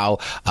 somehow,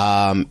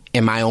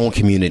 in my own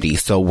community.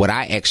 So what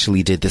I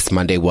actually did this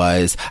Monday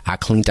was I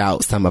cleaned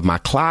out some of my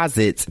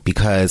closets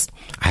because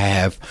I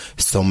have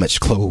so much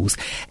clothes.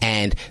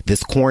 And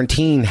this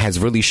quarantine has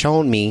really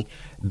shown me,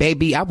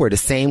 baby, I wear the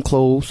same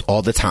clothes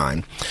all the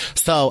time.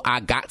 So I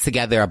got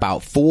together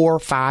about 4 or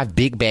 5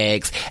 big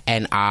bags,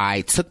 and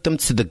I took them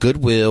to the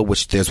Goodwill,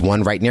 which there's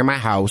one right near my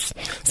house.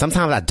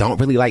 Sometimes I don't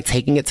really like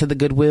taking it to the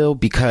Goodwill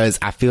because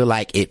I feel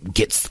like it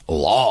gets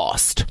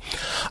lost.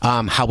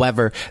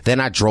 However, then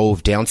I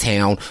drove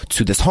downtown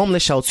to this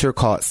homeless shelter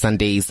called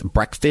Sunday's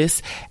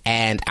Breakfast,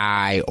 and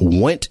I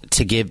went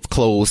to give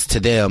clothes to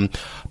them,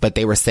 but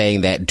they were saying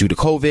that due to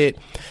COVID,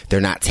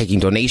 they're not taking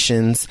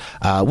donations,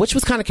 which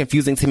was kind of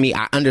confusing to me.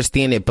 I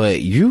understand it, but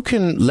you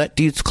can let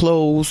these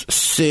clothes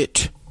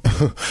sit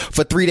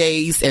for 3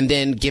 days and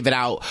then give it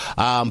out.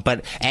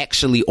 But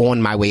actually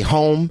on my way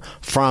home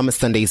from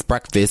Sunday's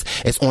Breakfast,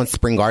 it's on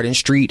Spring Garden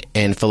Street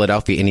in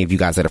Philadelphia, any of you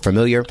guys that are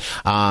familiar.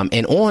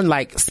 And on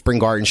like Spring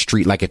Garden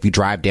Street, like if you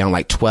drive down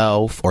like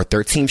 12th or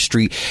 13th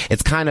Street,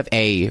 it's kind of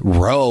a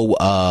row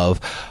of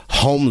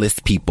homeless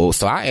people.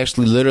 So I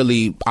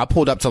actually I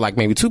pulled up to like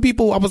maybe 2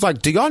 people. I was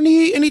like, do y'all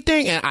need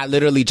anything? And I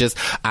literally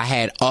I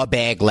had a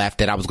bag left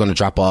that I was going to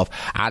drop off.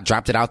 I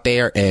dropped it out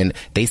there and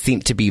they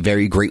seemed to be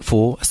very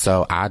grateful.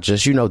 So I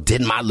just,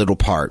 did my little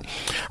part.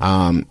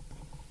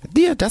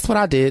 Yeah, that's what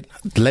I did.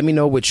 Let me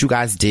know what you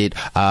guys did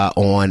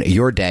on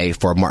your day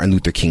for Martin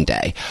Luther King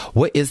Day.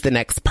 What is the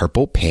next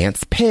Purple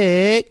Pants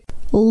pick?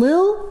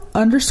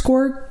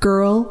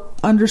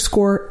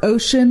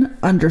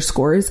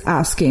 Lil_girl_ocean_ is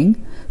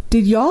asking,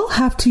 did y'all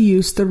have to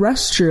use the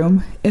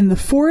restroom in the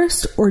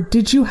forest, or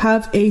did you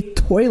have a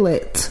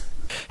toilet?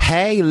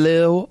 Hey,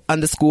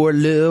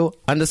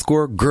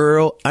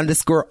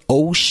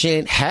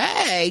 Lil_girl_ocean.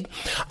 Hey.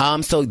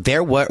 So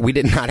we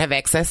did not have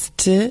access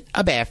to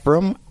a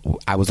bathroom.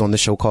 I was on the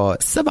show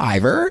called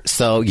Survivor.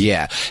 So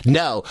yeah,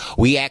 no,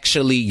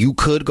 you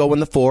could go in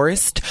the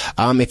forest,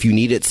 if you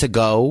needed to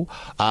go.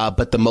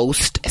 But the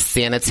most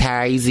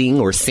sanitary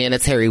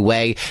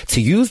way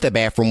to use the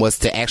bathroom was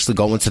to actually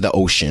go into the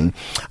ocean,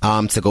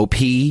 to go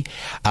pee.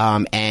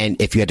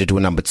 And if you had to do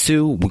a number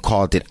 2, we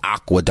called it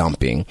aqua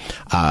dumping.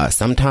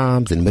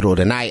 Sometimes in the middle of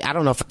the night,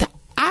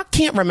 I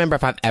can't remember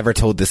if I've ever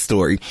told this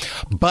story,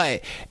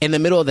 but in the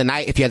middle of the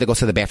night, if you had to go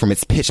to the bathroom,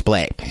 it's pitch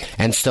black.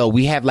 And so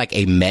we have like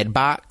a med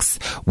box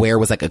where it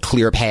was like a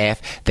clear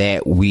path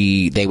that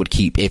they would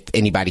keep if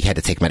anybody had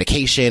to take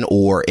medication,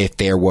 or if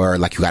there were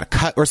like you got a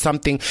cut or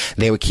something,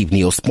 they would keep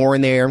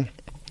Neosporin there.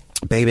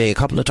 Baby, a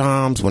couple of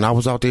times when I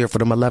was out there for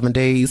them 11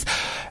 days,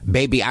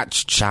 baby, I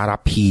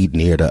peed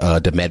near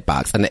the med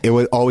box. And it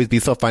would always be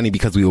so funny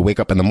because we would wake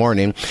up in the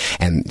morning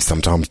and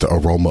sometimes the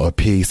aroma of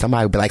pee,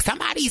 somebody would be like,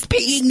 somebody's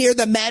peeing near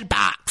the med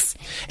box.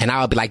 And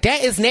I would be like,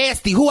 that is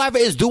nasty. Whoever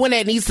is doing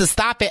that needs to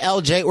stop it,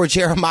 LJ or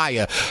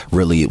Jeremiah.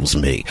 Really, it was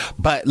me.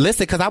 But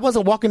listen, because I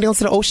wasn't walking down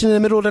to the ocean in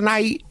the middle of the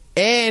night,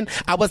 and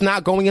I was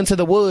not going into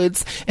the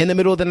woods in the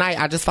middle of the night.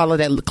 I just followed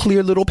that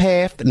clear little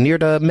path near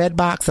the med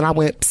box, and I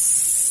went,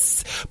 psst.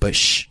 But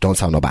shh, don't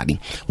tell nobody.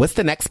 What's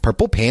the next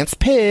Purple Pants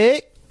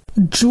pick?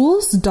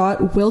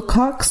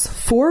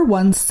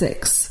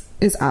 Jules.Wilcox416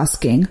 is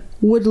asking,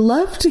 would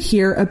love to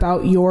hear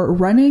about your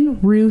running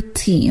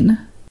routine.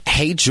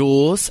 Hey,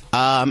 Jules.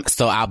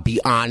 So I'll be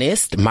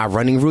honest, my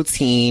running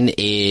routine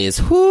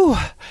is,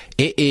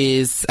 it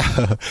is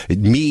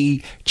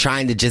me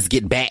trying to just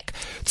get back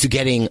to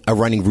getting a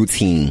running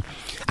routine.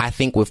 I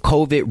think with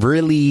COVID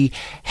really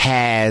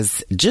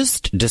has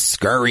just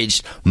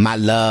discouraged my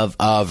love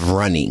of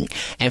running.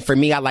 And for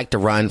me, I like to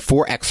run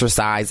for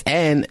exercise,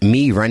 and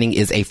me running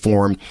is a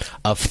form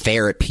of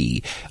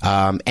therapy.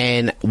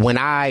 And when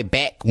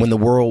the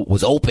world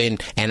was open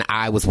and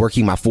I was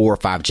working my 4 or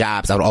 5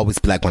 jobs, I would always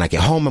be like, when I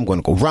get home, I'm going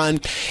to go run.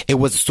 It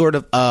was sort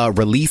of a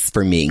release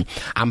for me.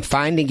 I'm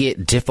finding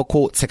it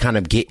difficult to kind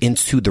of get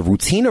into the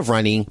routine of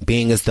running,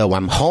 being as though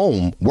I'm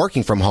home,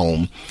 working from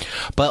home.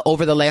 But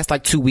over the last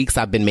 2 weeks,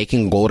 I've been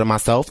making a goal to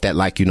myself that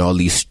at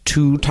least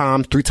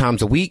 3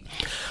 times a week.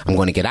 I'm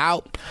going to get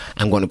out.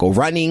 I'm going to go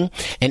running.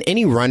 And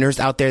any runners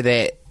out there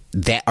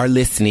that are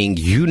listening,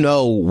 you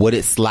know what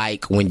it's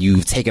like when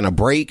you've taken a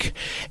break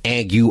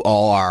and you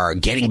are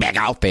getting back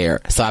out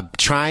there. So I'm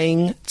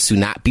trying to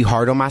not be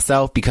hard on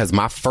myself, because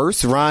my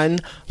first run,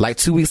 like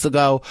 2 weeks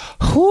ago,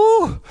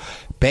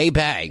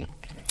 baby.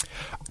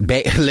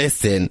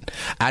 Listen,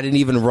 I didn't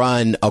even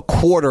run a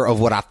quarter of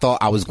what I thought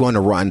I was going to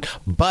run,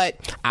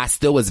 but I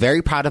still was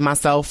very proud of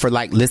myself for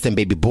listen,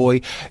 baby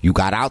boy, you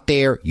got out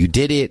there, you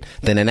did it.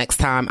 Then the next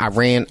time I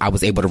ran, I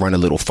was able to run a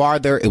little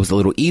farther. It was a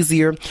little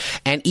easier.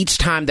 And each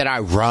time that I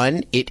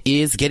run, it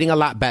is getting a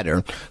lot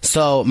better.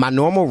 So my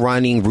normal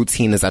running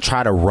routine is I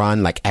try to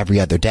run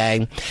every other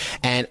day.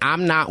 And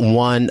I'm not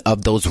one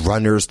of those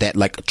runners that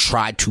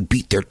try to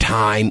beat their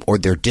time or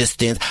their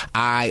distance.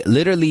 I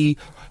literally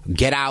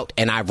get out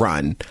and I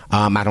run.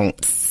 I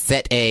don't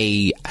set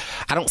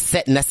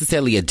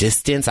necessarily a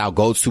distance. I'll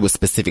go to a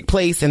specific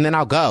place and then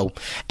I'll go.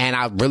 And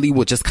I really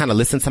will just kind of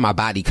listen to my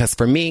body, because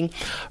for me,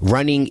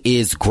 running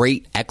is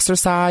great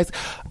exercise,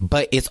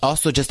 but it's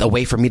also just a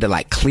way for me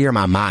to clear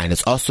my mind.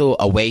 It's also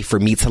a way for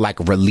me to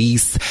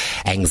release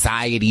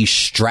anxiety,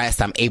 stress.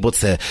 I'm able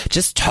to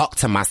just talk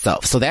to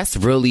myself. So that's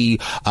really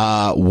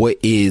what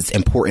is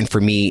important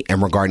for me in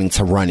regarding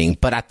to running.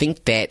 But I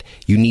think that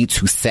you need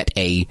to set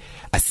a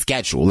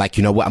schedule.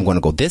 You know what? I'm going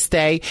to go this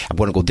day. I'm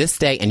going to go this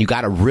day. And you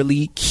got to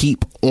really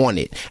keep on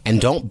it.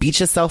 And don't beat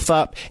yourself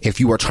up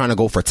if you are trying to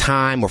go for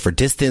time or for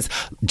distance.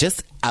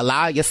 Just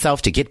allow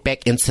yourself to get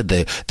back into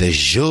the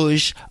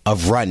zhuzh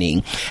of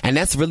running. And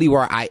that's really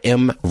where I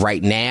am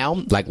right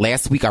now.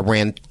 Last week I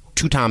ran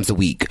 2 times a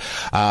week,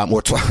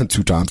 or 2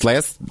 times.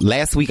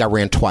 Last week I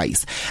ran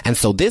twice. And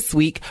so this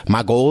week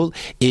my goal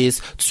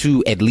is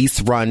to at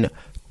least run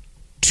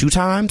 2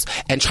 times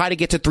and try to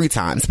get to 3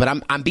 times. But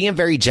I'm being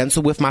very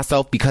gentle with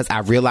myself, because I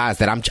realize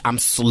that I'm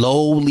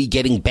slowly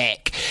getting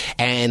back.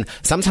 And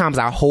sometimes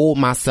I hold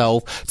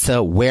myself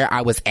to where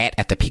I was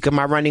at the peak of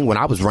my running, when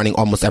I was running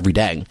almost every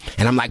day.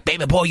 And I'm like,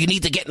 baby boy, you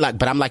need to get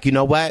but I'm like, you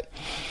know what?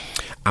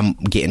 I'm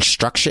getting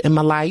structure in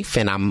my life,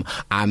 and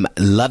I'm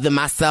loving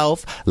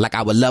myself like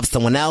I would love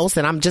someone else,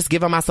 and I'm just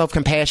giving myself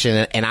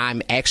compassion, and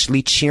I'm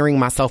actually cheering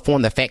myself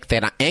on the fact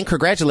that and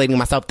congratulating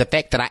myself the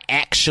fact that I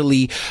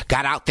actually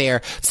got out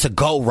there to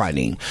go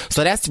running.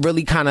 So that's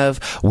really kind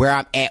of where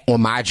I'm at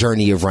on my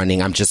journey of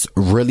running. I'm just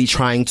really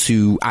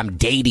I'm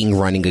dating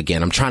running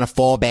again. I'm trying to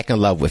fall back in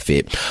love with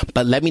it.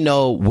 But let me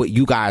know what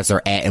you guys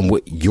are at and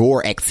what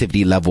your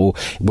activity level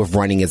with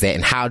running is at,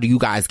 and how do you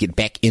guys get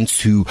back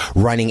into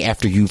running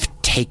after you've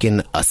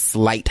taken a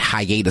slight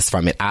hiatus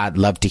from it. I'd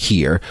love to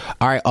hear.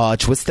 All right,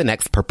 Audrey, what's the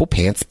next Purple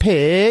Pants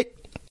pick?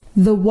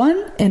 The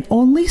one and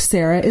only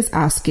Sarah is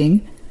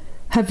asking,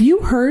 have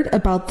you heard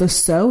about the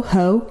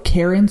Soho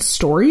Karen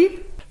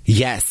story?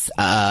 Yes,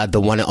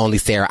 the one and only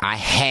Sarah, I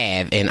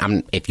have,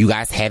 and if you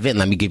guys haven't,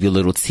 let me give you a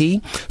little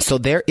tea. So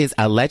there is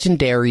a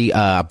legendary,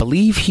 I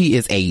believe he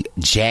is a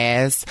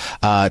jazz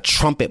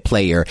trumpet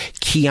player,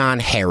 Keyon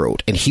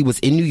Harold, and he was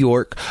in New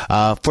York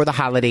for the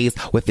holidays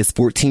with his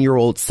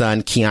 14-year-old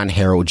son, Keyon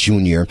Harold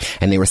Jr.,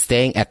 and they were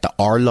staying at the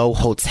Arlo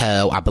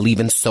Hotel, I believe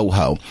in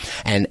Soho,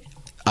 and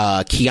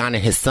Keyon and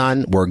his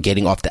son were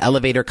getting off the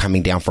elevator,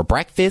 coming down for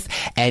breakfast,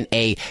 and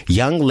a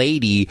young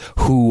lady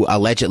who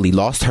allegedly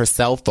lost her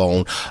cell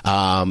phone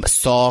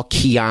saw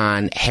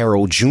Keyon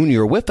Harold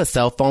Jr. with a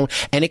cell phone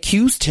and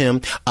accused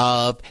him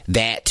of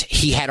that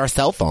he had her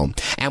cell phone,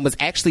 and was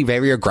actually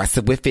very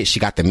aggressive with it. She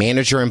got the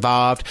manager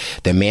involved.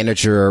 The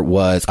manager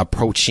was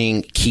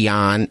approaching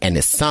Keyon and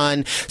his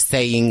son,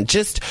 saying,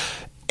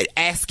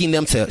 asking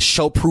them to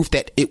show proof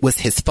that it was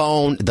his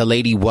phone. The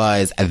lady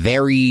was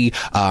very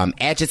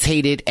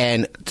agitated,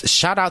 and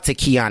shout out to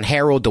Keyon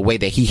Harold, the way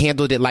that he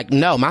handled it.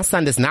 No, my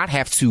son does not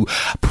have to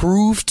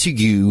prove to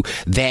you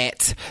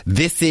that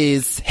this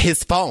is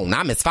his phone.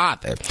 I'm his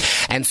father.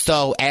 And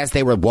so as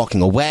they were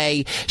walking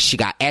away, she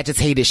got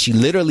agitated. She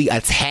literally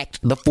attacked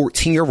the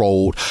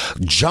 14-year-old,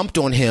 jumped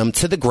on him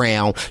to the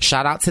ground.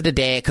 Shout out to the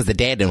dad, because the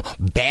dad then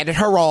batted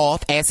her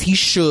off, as he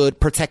should,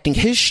 protecting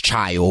his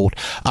child.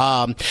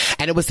 And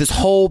it was this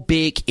whole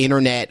big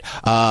internet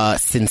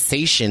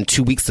sensation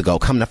 2 weeks ago.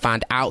 Come to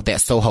find out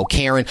that Soho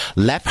Karen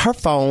left her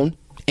phone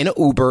in an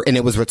Uber, and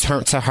it was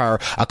returned to her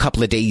a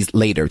couple of days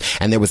later.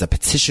 And there was a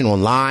petition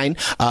online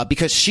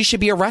because she should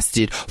be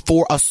arrested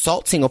for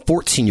assaulting a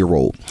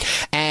 14-year-old.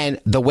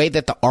 And the way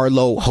that the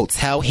Arlo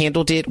Hotel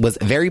handled it was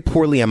very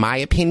poorly, in my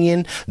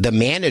opinion. The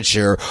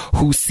manager,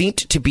 who seemed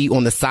to be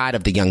on the side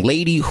of the young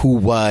lady, who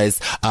was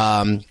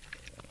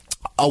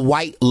a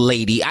white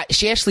lady.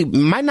 She actually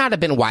might not have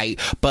been white,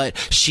 but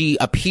she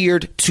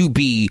appeared to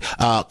be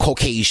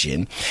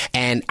Caucasian.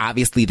 And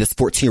obviously this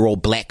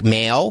 14-year-old black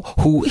male,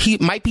 who he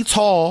might be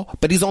tall,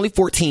 but he's only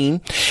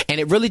 14. And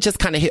it really just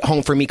kind of hit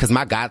home for me, because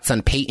my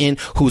godson Peyton,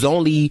 who's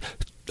only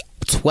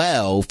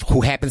 12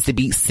 who happens to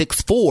be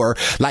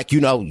 6'4", like, you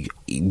know,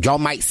 y'all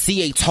might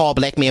see a tall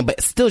black man,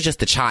 but still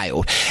just a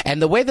child.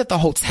 And the way that the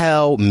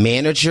hotel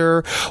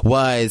manager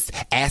was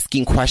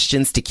asking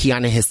questions to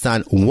Keon and his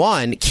son,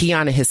 one,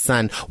 Keon and his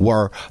son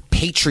were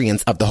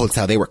patrons of the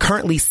hotel. They were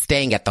currently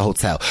staying at the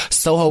hotel.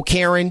 Soho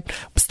Karen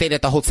stayed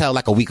at the hotel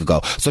like a week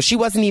ago. So she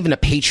wasn't even a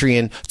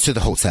patron to the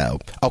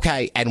hotel.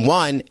 Okay. And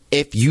one,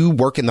 if you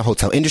work in the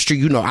hotel industry,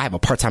 you know, I have a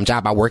part-time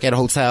job. I work at a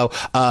hotel.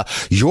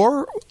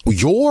 Your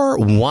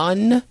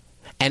one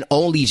and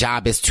only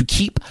job is to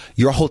keep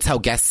your hotel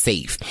guests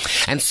safe.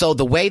 And so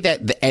the way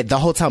that the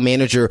hotel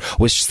manager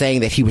was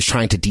saying that he was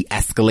trying to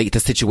de-escalate the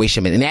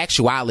situation, but in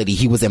actuality,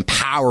 he was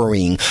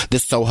empowering the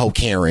Soho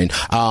Karen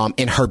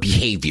in her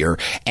behavior.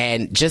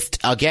 And just,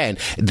 again,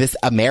 this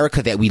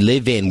America that we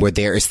live in, where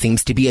there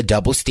seems to be a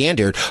double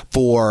standard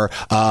for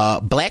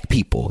black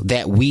people,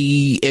 that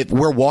if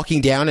we're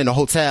walking down in a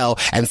hotel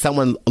and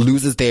someone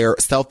loses their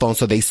cell phone,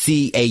 so they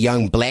see a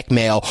young black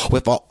male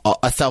with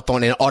a cell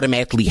phone, and it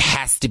automatically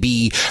has to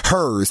be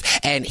hers,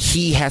 and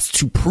he has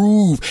to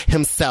prove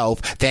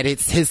himself that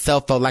it's his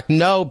cell phone. Like,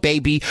 no,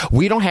 baby,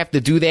 we don't have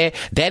to do that.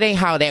 That ain't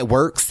how that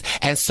works.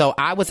 And so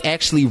I was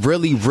actually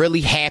really,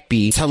 really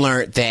happy to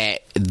learn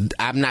that,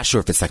 I'm not sure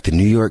if it's like the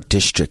New York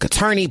District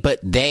Attorney, but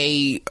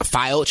they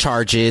filed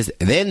charges.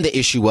 Then the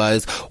issue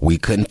was we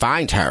couldn't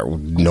find her.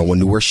 No one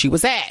knew where she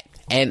was at.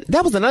 And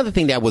that was another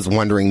thing that was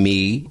wondering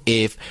me,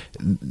 if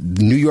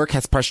New York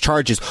has pressed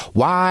charges,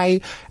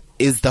 why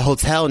is the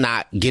hotel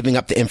not giving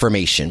up the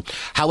information?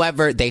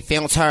 However, they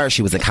found her.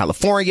 She was in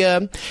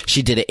California.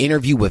 She did an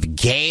interview with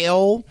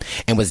Gayle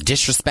and was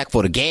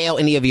disrespectful to Gayle.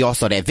 Any of y'all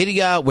saw that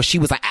video where she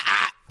was like,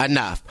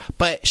 enough.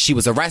 But she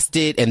was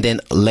arrested and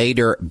then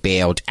later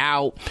bailed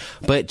out.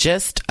 But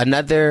just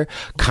another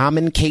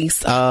common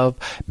case of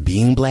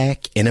being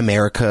black in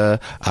America.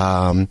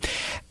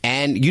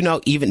 And, you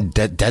know, even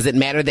doesn't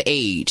matter the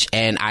age.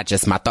 And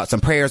my thoughts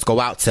and prayers go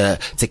out to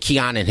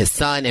Keon and his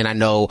son. And I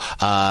know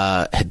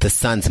the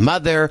son's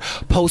mother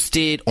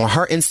posted on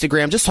her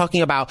Instagram just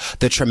talking about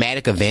the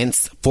traumatic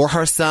events for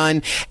her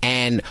son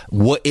and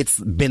what it's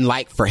been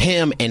like for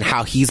him and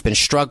how he's been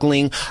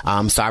struggling.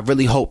 So I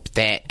really hope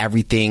that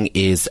everything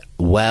is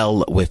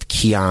well with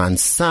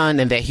Keon's son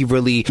and that he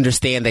really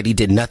understands that he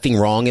did nothing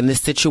wrong in this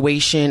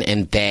situation,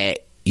 and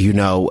that, you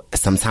know,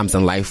 sometimes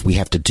in life we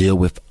have to deal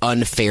with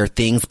unfair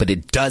things, but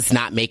it does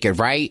not make it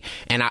right.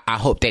 And I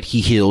hope that he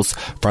heals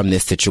from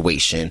this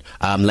situation.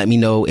 Let me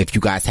know if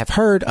you guys have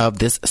heard of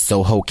this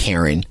Soho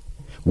Karen.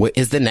 What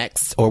is the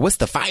next, or what's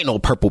the final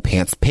Purple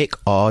Pants pick,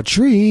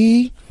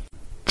 Audrey?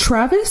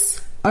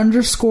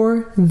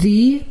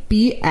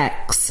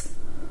 Travis_VBX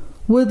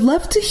would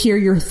love to hear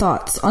your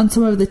thoughts on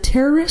some of the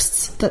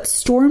terrorists that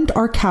stormed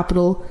our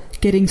Capitol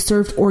getting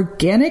served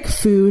organic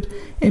food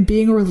and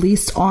being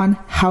released on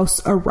house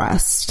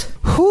arrest.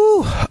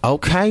 Whew.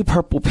 Okay,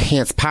 Purple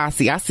Pants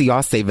Posse. I see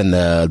y'all saving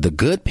the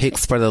good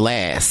picks for the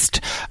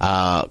last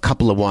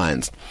couple of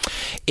ones.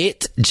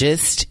 It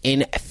just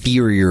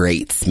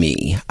infuriates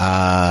me,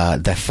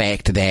 the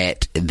fact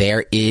that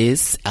there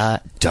is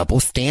a double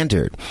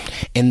standard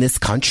in this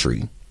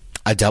country.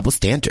 A double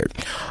standard.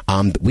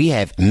 We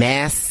have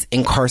mass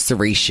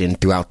incarceration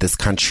throughout this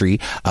country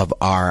of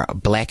our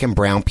black and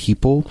brown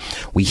people.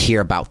 We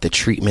hear about the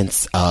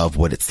treatments of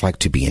what it's like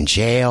to be in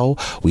jail.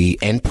 We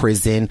in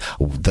prison,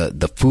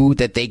 the food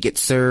that they get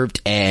served,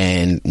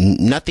 and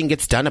nothing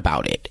gets done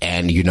about it.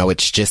 And, you know,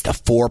 it's just a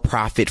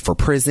for-profit for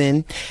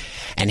prison.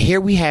 And here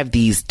we have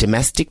these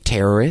domestic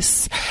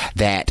terrorists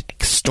that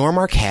storm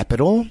our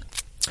Capitol,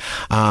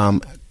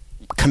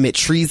 commit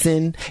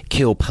treason,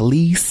 kill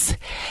police,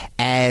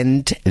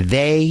 and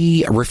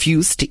they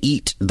refuse to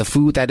eat the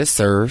food that is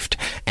served.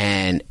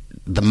 And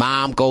the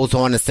mom goes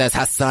on and says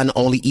her son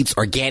only eats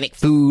organic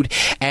food.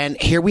 And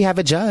here we have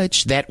a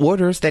judge that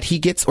orders that he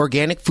gets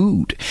organic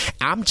food.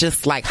 I'm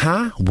just like,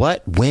 huh?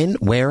 What, when,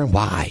 where, and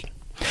why?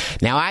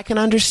 Now, I can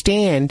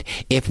understand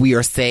if we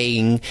are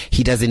saying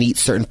he doesn't eat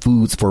certain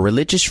foods for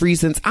religious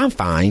reasons. I'm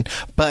fine.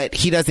 But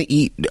he doesn't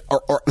eat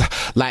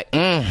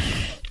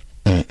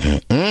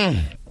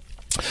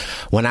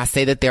When I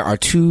say that there are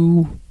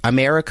two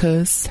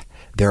Americas,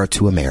 there are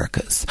two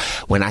Americas.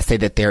 When I say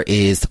that there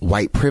is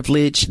white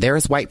privilege, there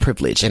is white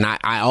privilege. And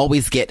I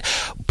always get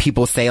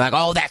people say like,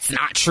 oh, that's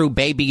not true,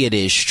 baby. It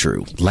is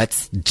true.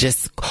 Let's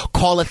just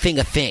call a thing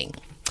a thing.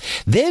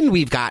 Then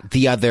we've got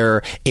the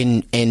other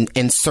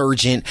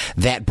insurgent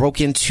that broke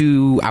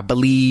into, I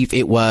believe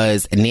it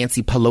was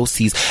Nancy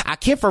Pelosi's. I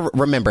can't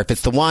remember if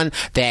it's the one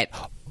that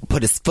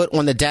put his foot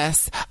on the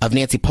desk of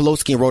Nancy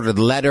Pelosi and wrote her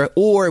the letter,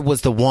 or it was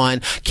the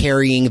one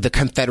carrying the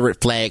Confederate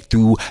flag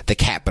through the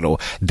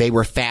Capitol. They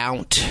were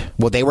found,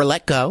 they were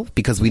let go,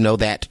 because we know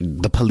that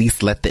the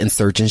police let the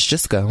insurgents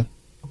just go.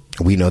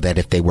 We know that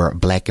if they were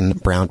black and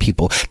brown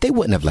people, they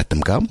wouldn't have let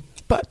them go.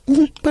 But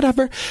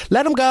whatever,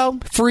 let them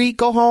go, free,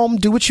 go home,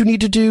 do what you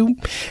need to do.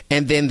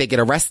 And then they get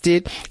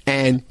arrested,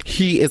 and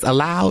he is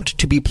allowed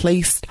to be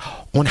placed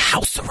on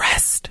house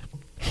arrest.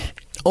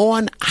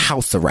 On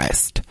house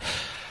arrest.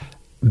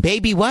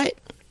 Baby, what?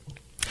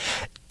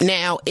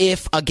 Now,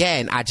 if,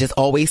 again, I just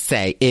always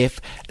say,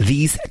 if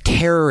these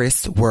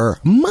terrorists were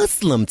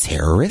Muslim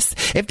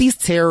terrorists, if these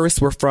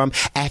terrorists were from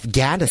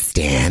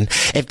Afghanistan,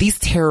 if these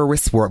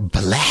terrorists were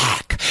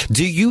black,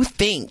 do you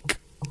think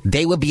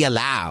they would be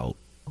allowed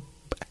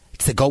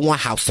to go on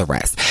house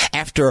arrest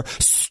after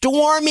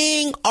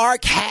storming our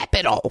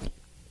Capitol,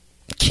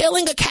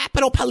 killing a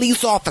Capitol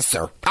police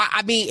officer?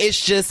 I mean,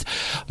 it's just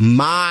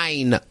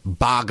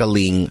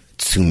mind-boggling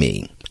to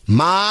me.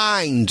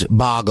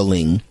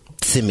 Mind-boggling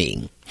to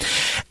me.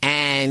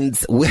 And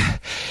we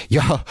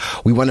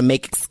want to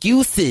make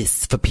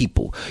excuses for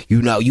people.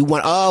 You know,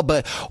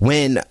 but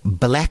when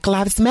Black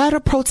Lives Matter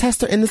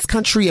protests are in this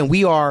country and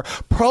we are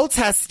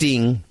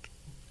protesting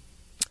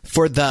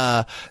for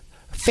the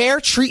fair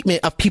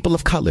treatment of people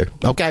of color,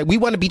 okay? We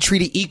want to be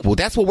treated equal.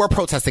 That's what we're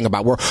protesting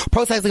about. We're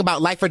protesting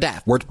about life or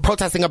death. We're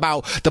protesting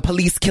about the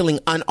police killing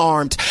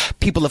unarmed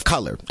people of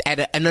color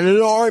at an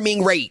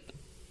alarming rate.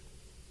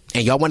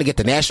 And y'all want to get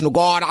the National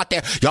Guard out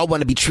there. Y'all want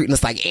to be treating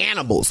us like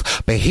animals.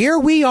 But here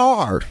we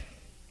are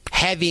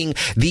having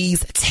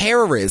these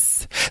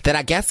terrorists that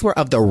I guess were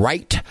of the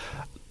right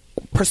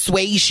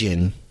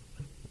persuasion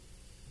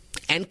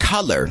and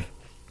color,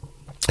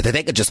 that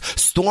they could just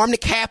storm the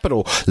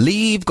Capitol,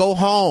 leave, go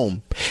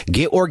home,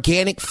 get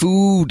organic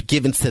food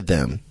given to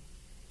them,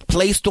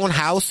 placed on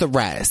house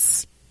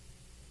arrest.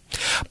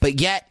 But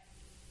yet,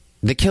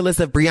 the killers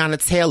of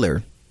Breonna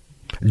Taylor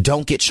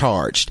don't get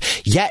charged.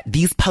 Yet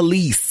these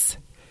police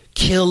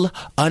kill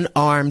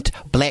unarmed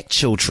black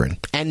children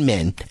and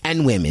men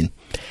and women,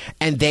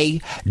 and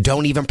they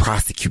don't even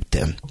prosecute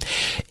them.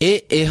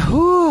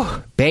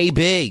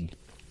 Baby,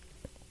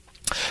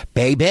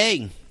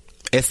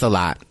 it's a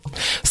lot.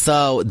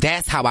 So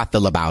that's how I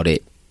feel about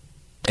it.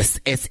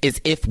 It's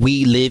if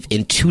we live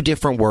in two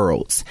different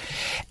worlds,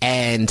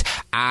 and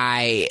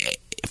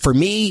for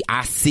me,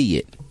 I see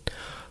it.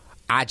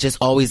 I just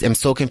always am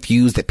so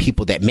confused at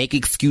people that make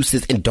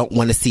excuses and don't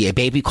want to see it.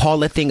 Baby,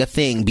 call a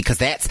thing, because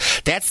that's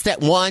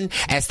step one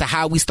as to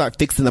how we start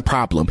fixing the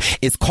problem,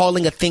 is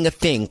calling a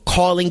thing,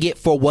 calling it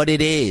for what it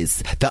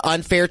is, the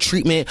unfair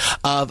treatment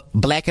of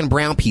black and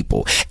brown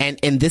people.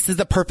 And this is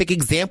a perfect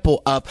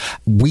example of,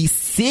 we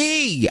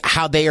see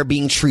how they are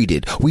being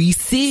treated. We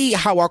see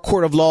how our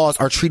court of laws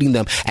are treating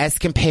them as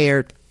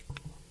compared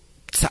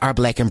to our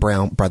black and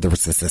brown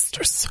brothers and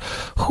sisters.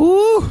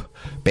 Whew,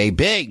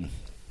 baby.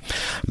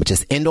 I'm gonna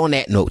just end on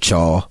that note,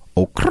 y'all.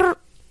 Okay.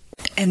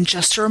 And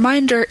just a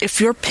reminder,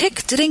 if your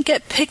pick didn't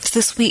get picked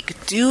this week,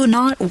 do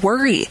not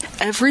worry.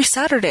 Every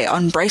Saturday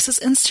on Bryce's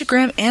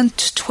Instagram and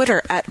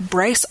Twitter at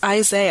Bryce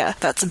Isaiah.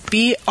 That's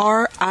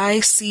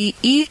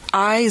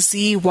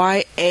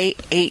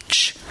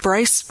BRICEIZYAH.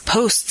 Bryce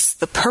posts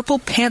the Purple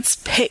Pants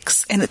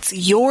picks, and it's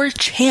your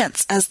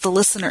chance as the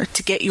listener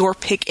to get your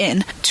pick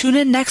in. Tune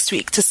in next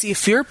week to see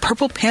if your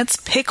Purple Pants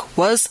pick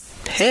was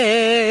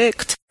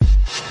picked.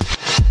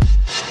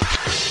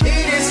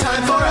 It is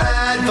time for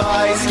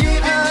advice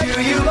given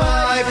to you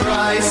by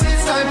Bryce.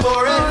 It's time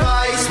for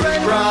advice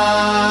with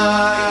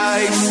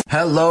Bryce.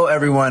 Hello,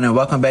 everyone, and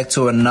welcome back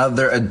to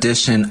another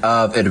edition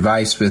of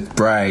Advice with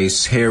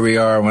Bryce. Here we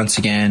are once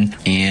again,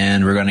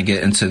 and we're going to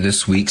get into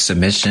this week's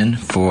submission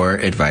for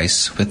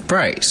Advice with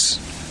Bryce.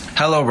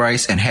 Hello,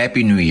 Bryce, and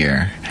Happy New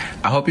Year.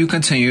 I hope you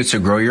continue to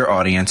grow your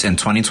audience in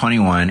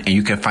 2021 and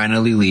you can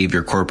finally leave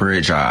your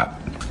corporate job.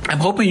 I'm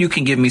hoping you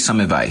can give me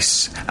some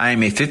advice. I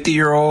am a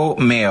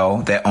 50-year-old male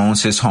that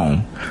owns his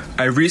home.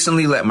 I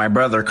recently let my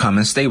brother come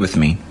and stay with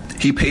me.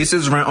 He pays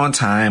his rent on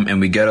time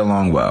and we get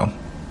along well.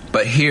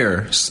 But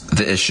here's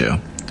the issue.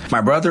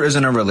 My brother is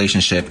in a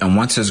relationship and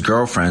wants his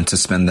girlfriend to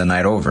spend the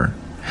night over.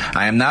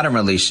 I am not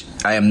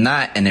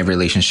in a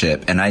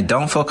relationship, and I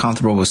don't feel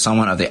comfortable with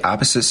someone of the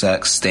opposite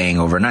sex staying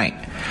overnight.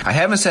 I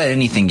haven't said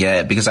anything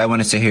yet because I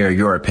wanted to hear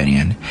your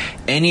opinion.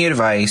 Any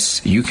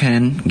advice you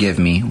can give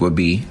me would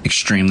be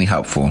extremely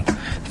helpful.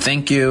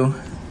 Thank you,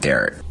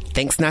 Derek.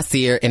 Thanks,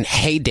 Nasir. And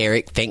hey,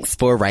 Derek, thanks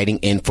for writing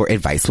in for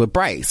Advice with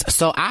Bryce.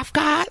 So I've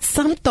got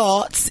some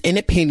thoughts and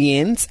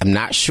opinions. I'm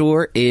not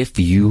sure if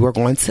you are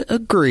going to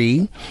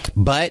agree,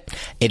 but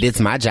it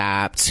is my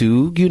job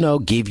to,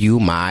 give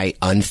you my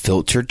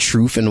unfiltered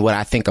truth and what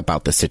I think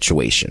about the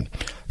situation.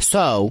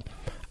 So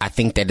I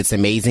think that it's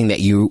amazing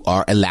that you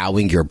are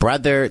allowing your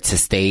brother to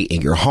stay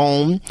in your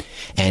home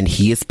and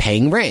he is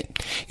paying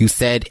rent. You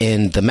said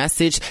in the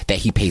message that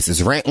he pays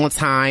his rent on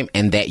time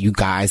and that you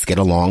guys get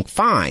along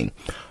fine.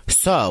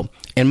 So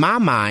in my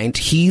mind,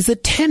 he's a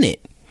tenant.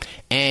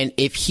 And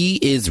if he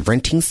is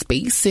renting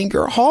space in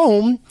your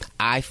home,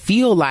 I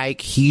feel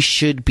like he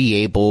should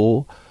be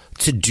able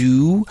to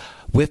do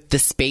with the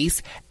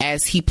space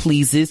as he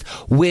pleases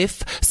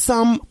with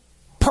some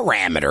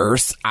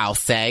parameters, I'll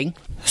say.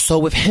 So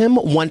with him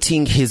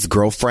wanting his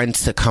girlfriend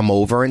to come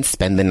over and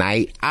spend the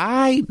night,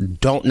 I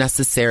don't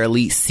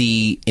necessarily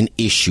see an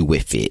issue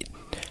with it.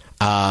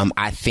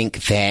 I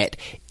think that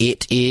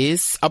it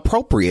is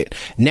appropriate.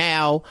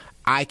 Now,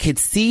 I could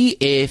see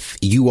if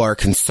you are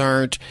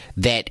concerned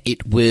that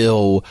it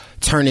will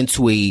turn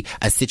into a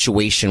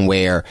situation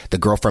where the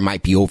girlfriend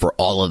might be over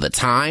all of the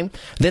time,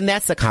 then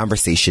that's a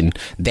conversation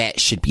that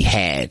should be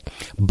had.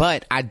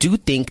 But I do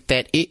think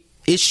that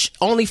it's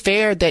only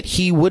fair that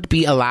he would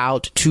be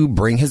allowed to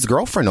bring his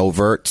girlfriend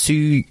over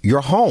to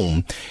your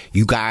home.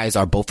 You guys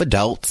are both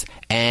adults,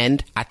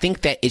 and I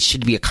think that it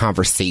should be a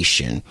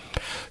conversation.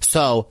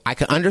 So I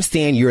can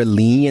understand your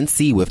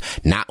leniency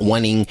with not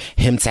wanting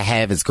him to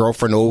have his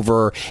girlfriend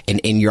over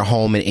in your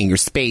home and in your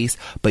space,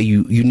 but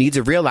you need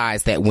to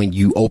realize that when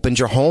you opened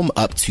your home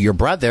up to your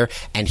brother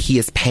and he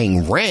is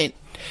paying rent,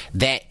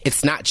 that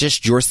it's not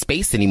just your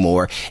space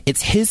anymore,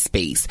 it's his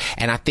space.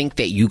 And I think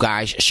that you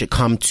guys should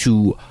come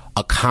to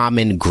a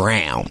common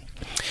ground.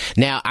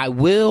 Now, I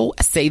will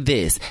say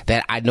this,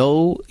 that I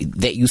know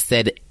that you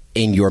said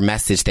in your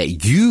message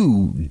that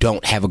you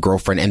don't have a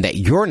girlfriend and that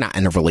you're not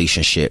in a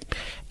relationship.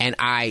 And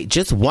I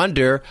just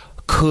wonder,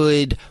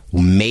 could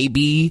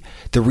maybe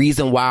the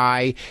reason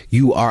why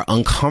you are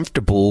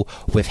uncomfortable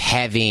with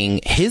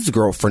having his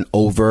girlfriend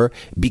over,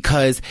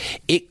 because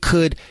it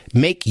could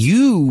make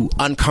you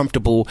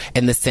uncomfortable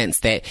in the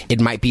sense that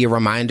it might be a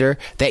reminder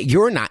that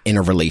you're not in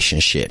a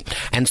relationship.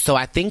 And so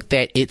I think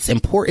that it's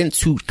important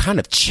to kind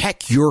of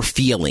check your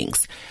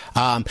feelings.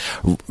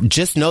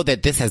 Just know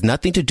that this has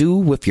nothing to do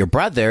with your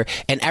brother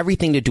and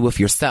everything to do with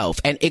yourself.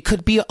 And it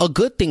could be a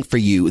good thing for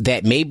you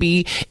that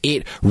maybe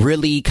it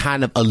really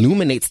kind of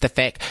illuminates the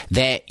fact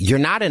that you're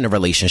not in a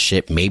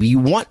relationship. Maybe you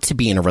want to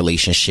be in a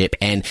relationship,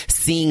 and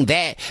seeing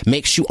that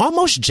makes you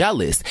almost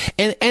jealous.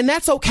 And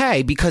that's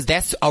okay, because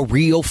that's a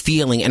real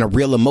feeling and a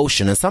real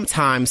emotion. And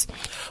sometimes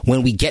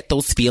when we get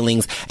those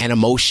feelings and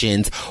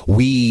emotions,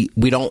 we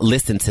don't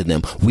listen to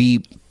them.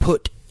 We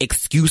put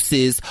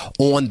excuses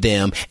on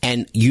them,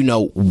 and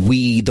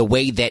the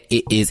way that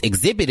it is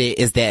exhibited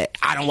is that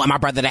I don't want my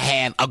brother to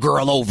have a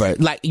girl over,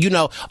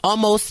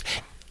 almost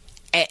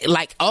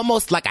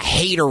like a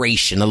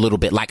hateration a little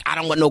bit, like I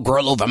don't want no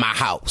girl over my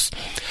house.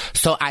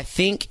 So I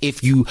think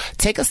if you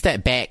take a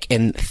step back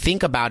and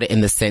think about it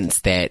in the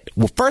sense that,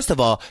 well, first of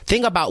all,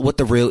 think about what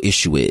the real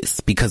issue is,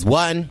 because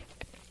one,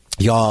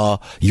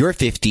 y'all, you're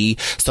 50,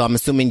 so I'm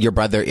assuming your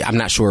brother, I'm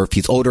not sure if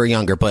he's older or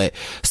younger, but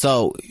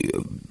so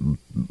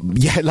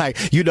yeah,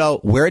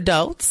 we're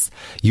adults,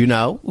 we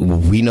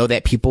know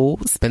that people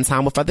spend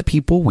time with other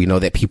people. We know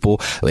that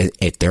people,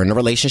 if they're in a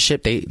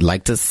relationship, they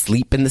like to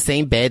sleep in the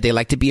same bed. They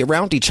like to be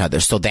around each other.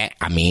 So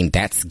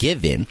that's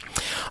given.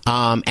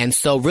 And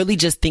so really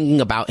just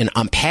thinking about and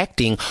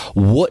unpacking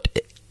what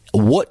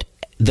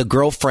the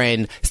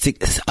girlfriend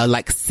signifies,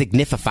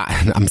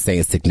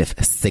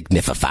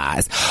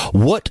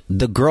 what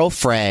the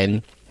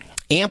girlfriend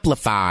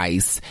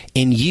amplifies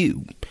in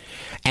you.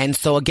 And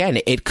so again,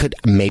 it could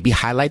maybe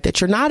highlight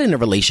that you're not in a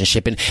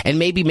relationship and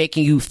maybe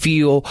making you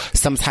feel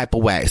some type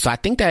of way. So I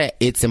think that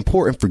it's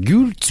important for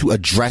you to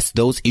address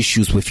those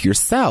issues with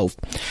yourself.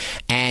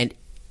 And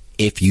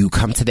if you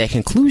come to that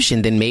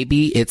conclusion, then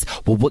maybe it's,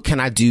 well, what can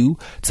I do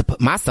to put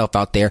myself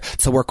out there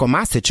to work on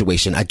my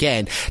situation?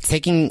 Again,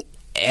 taking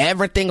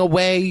everything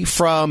away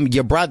from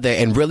your brother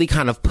and really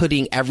kind of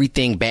putting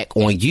everything back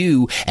on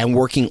you and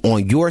working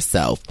on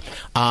yourself.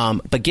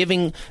 But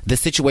given the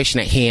situation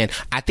at hand,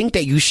 I think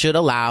that you should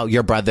allow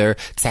your brother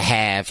to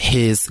have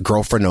his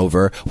girlfriend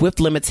over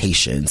with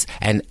limitations.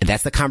 And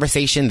that's the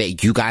conversation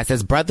that you guys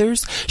as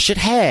brothers should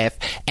have.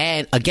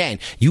 And again,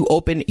 you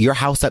open your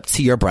house up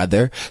to your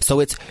brother.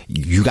 So it's,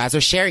 you guys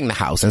are sharing the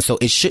house. And so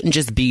it shouldn't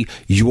just be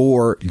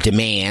your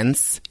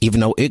demands, even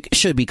though it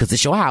should be because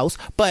it's your house,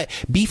 but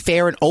be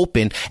fair and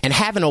open and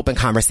have an open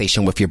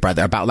conversation with your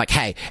brother about like,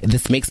 hey,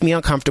 this makes me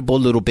uncomfortable a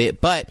little bit,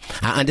 but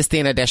I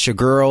understand that that's your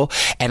girl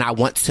and I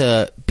want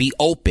to be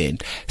open.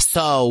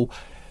 So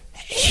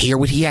hear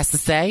what he has to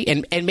say,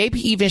 and maybe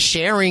even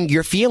sharing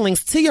your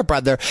feelings to your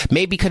brother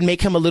maybe could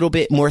make him a little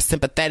bit more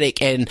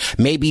sympathetic and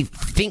maybe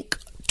think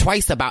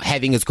twice about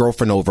having his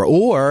girlfriend over,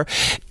 or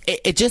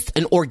it just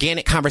an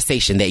organic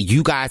conversation that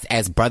you guys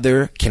as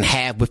brother can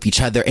have with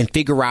each other and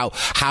figure out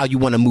how you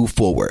want to move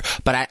forward.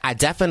 But I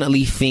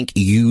definitely think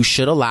you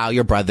should allow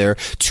your brother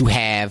to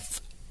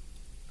have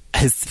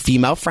his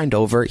female friend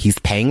over. He's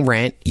paying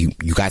rent. You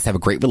guys have a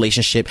great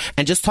relationship,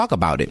 and just talk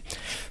about it.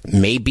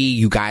 Maybe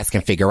you guys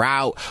can figure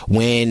out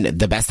when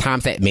the best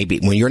times, that maybe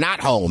when you're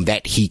not home,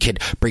 that he could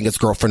bring his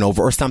girlfriend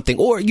over or something.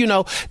 Or,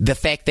 the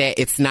fact that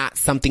it's not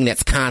something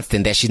that's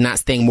constant, that she's not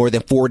staying more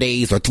than 4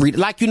 days or 3,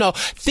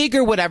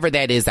 figure whatever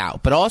that is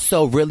out. But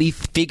also really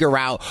figure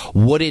out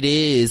what it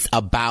is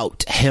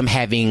about him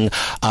having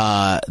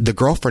the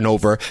girlfriend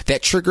over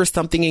that triggers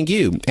something in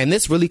you. And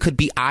this really could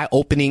be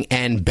eye-opening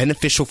and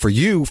beneficial for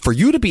you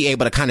to be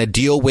able to kind of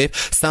deal with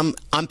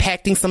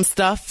unpacking some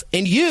stuff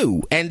in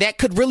you. And that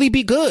could really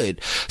be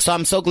good. So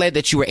I'm so glad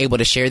that you were able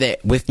to share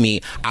that with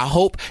me. I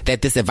hope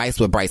that this advice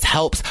with Bryce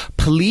helps.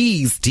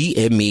 Please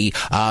DM me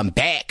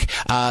back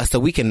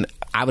So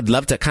I would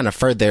love to kind of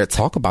further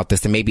talk about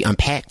this and maybe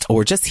unpack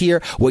or just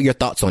hear what your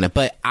thoughts on it.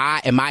 But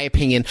in my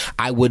opinion,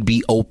 I would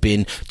be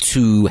open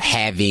to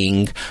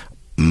having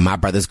my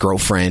brother's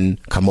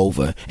girlfriend come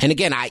over. And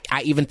again, I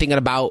even thinking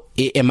about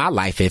it in my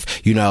life, if,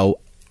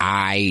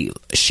 I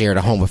shared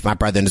a home with my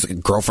brother and his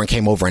girlfriend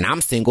came over and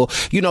I'm single,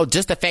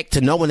 just the fact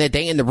to knowing that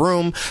they in the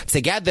room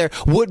together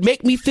would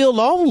make me feel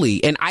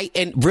lonely and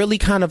really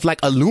kind of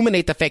like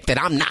illuminate the fact that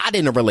I'm not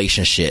in a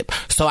relationship.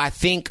 So I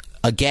think,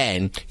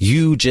 again,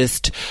 you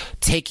just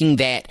taking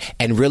that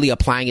and really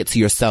applying it to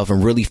yourself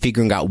and really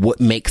figuring out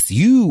what makes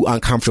you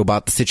uncomfortable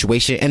about the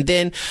situation, and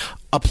then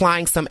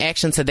applying some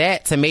action to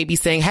that, to maybe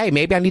saying, hey,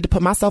 maybe I need to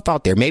put myself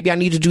out there. Maybe I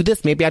need to do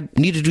this. Maybe I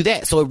need to do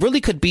that. So it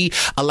really could be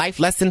a life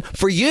lesson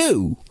for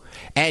you,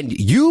 and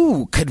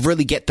you could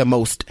really get the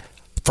most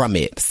from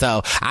it.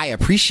 So I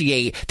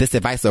appreciate this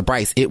advice with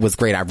Bryce. It was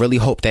great. I really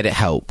hope that it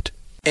helped.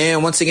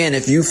 And once again,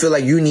 if you feel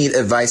like you need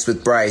advice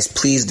with Bryce,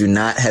 please do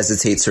not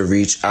hesitate to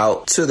reach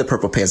out to the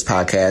Purple Pants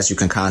Podcast. You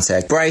can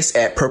contact Bryce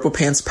at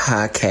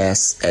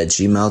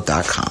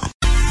purplepantspodcast@gmail.com.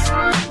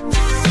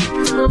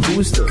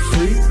 Who's the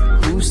freak?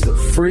 Who's the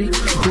freak?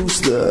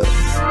 Who's the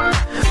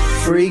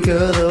freak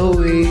of the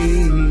week?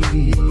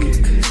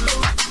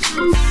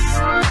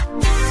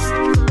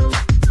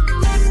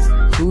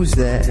 Who's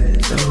that?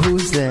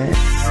 Who's that?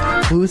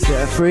 Who's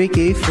that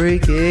freaky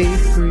freak?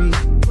 Who's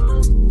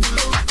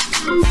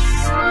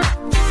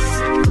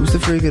the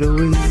freak of the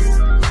week?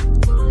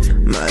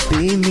 Might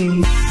be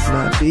me,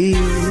 might be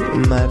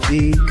you, might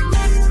be.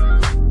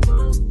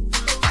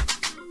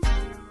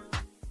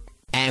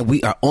 And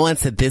we are on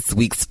to this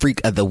week's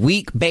Freak of the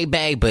Week,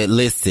 baby. But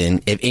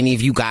listen, if any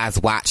of you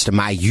guys watched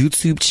my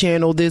YouTube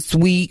channel this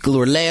week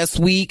or last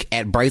week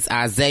at Bryce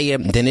Isaiah,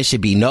 then it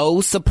should be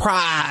no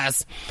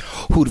surprise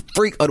who the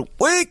Freak of the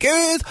Week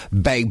is,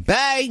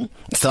 baby.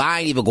 So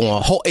I ain't even going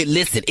to hold it.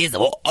 Listen, it's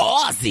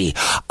Ozzy.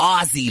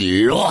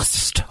 Ozzy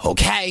Lust,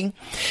 okay?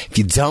 If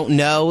you don't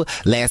know,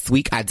 last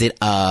week I did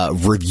a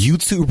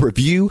YouTube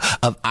review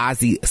of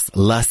Ozzy's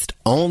Lust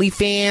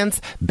OnlyFans,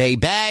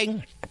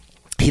 baby.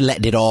 He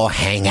let it all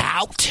hang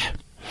out.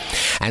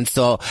 And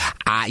so,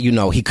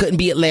 he couldn't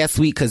be it last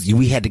week because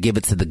we had to give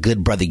it to the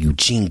good brother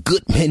Eugene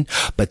Goodman.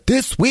 But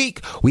this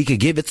week, we could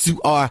give it to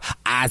our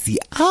Ozzy.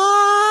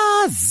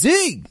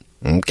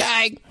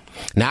 Okay?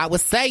 Now, I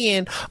was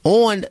saying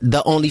on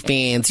the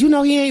OnlyFans,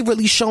 he ain't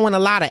really showing a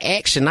lot of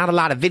action, not a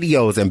lot of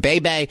videos. And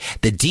baby,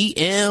 the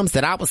DMs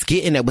that I was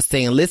getting that was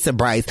saying, listen,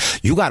 Bryce,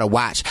 you got to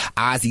watch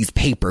Ozzy's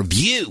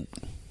pay-per-view.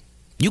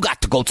 You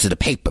got to go to the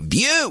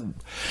pay-per-view.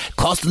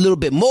 Cost a little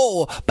bit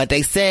more, but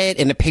they said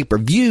in the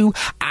pay-per-view,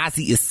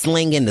 Ozzy is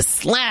slinging the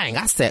slang.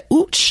 I said,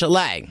 ooh,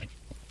 chalet.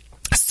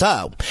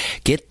 So,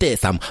 get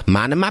this. I'm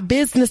minding my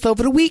business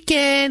over the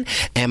weekend,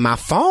 and my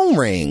phone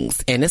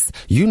rings, and it's,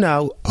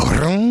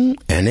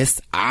 and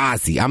it's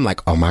Ozzy. I'm like,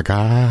 oh my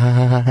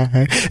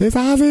God, it's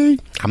Ozzy.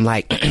 I'm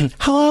like,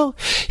 hello?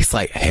 He's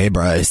like, hey,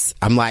 Bryce.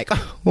 I'm like,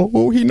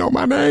 oh, he know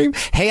my name?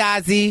 Hey,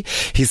 Ozzy.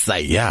 He's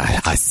like,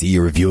 yeah, I see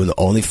you reviewing the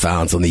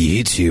OnlyFans on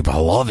the YouTube. I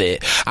love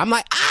it. I'm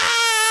like,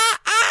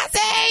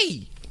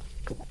 Ozzy!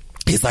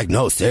 He's like,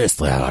 no,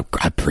 seriously, I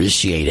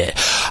appreciate it.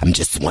 I'm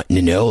just wanting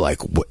to know,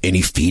 any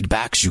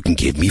feedbacks you can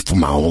give me for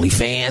my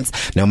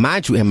OnlyFans. Now,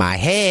 mind you, in my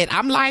head,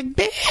 I'm like,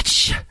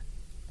 bitch,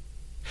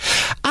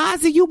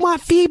 Ozzy, you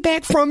want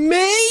feedback from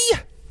me?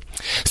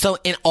 So,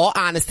 in all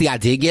honesty, I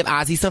did give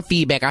Ozzy some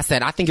feedback. I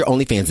said, I think your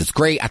OnlyFans is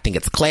great. I think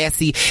it's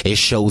classy. It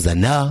shows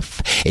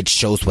enough. It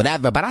shows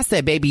whatever. But I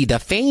said, baby, the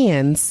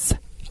fans...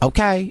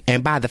 Okay,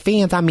 and by the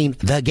fans, I mean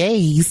the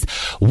gays.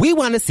 We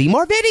want to see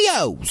more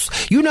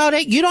videos. You know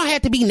that you don't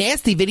have to be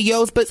nasty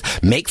videos, but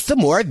make some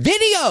more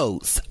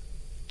videos.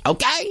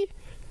 Okay?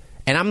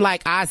 And I'm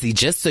like, Ozzy,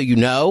 just so you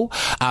know,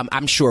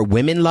 I'm sure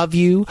women love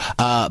you,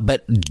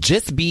 but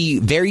just be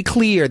very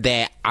clear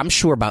that I'm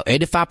sure about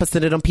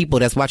 85% of them people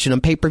that's watching them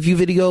pay-per-view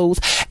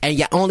videos and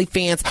your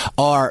OnlyFans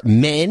are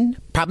men,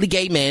 probably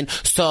gay men.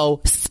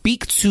 So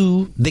speak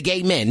to the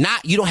gay men.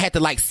 You don't have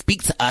to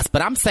speak to us,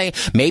 but I'm saying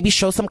maybe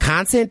show some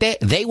content that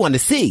they want to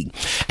see.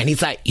 And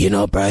he's like,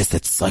 Bryce,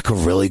 that's a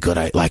really good,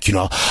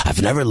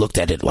 I've never looked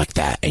at it like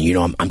that.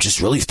 And, I'm just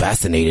really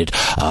fascinated,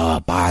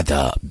 by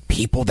the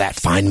people that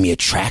find me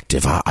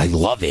attractive. I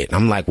love it.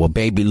 I'm like, well,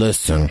 baby,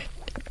 listen.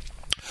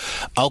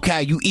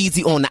 Okay, you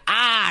easy on the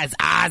eyes,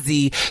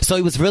 Ozzy. So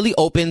he was really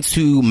open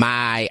to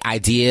my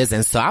ideas.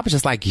 And so I was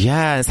just like,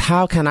 yes,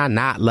 how can I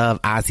not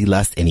love Ozzy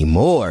Lust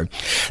anymore?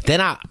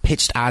 Then I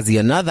pitched Ozzy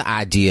another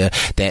idea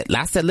that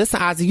I said, listen,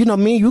 Ozzy,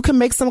 me and you can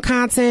make some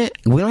content.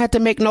 We don't have to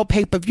make no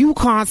pay-per-view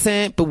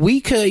content, but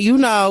we could,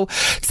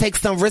 take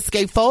some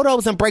risque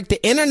photos and break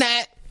the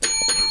internet.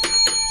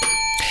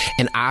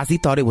 And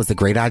Ozzy thought it was a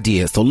great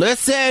idea. So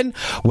listen,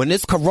 when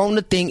this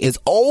corona thing is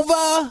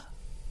over,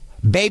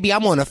 Baby,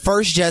 I'm on the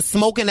first jet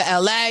smoking to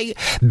LA.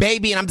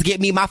 Baby, and I'm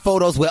getting me my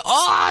photos with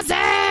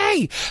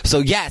Ozzy. So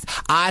yes,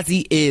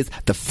 Ozzy is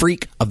the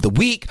freak of the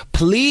week.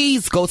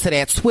 Please go to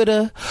that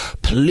Twitter.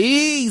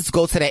 Please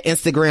go to that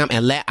Instagram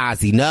and let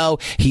Ozzy know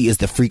he is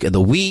the freak of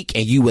the week,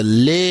 and you will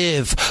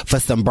live for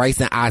some Bryce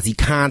and Ozzy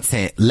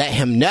content. Let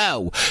him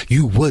know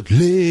you would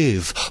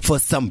live for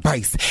some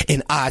Bryce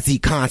and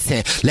Ozzy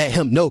content. Let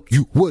him know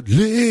you would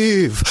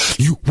live.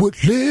 You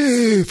would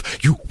live.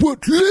 You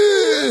would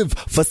live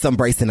for some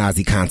Bryce and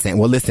Ozzy content.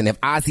 Well, listen, if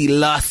Ozzy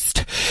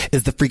Lust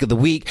is the freak of the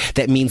week,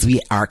 that means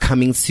we are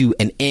coming to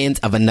an end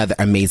of another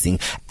amazing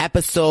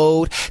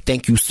episode.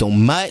 Thank you so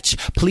much.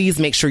 Please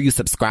make sure you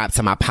subscribe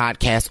to my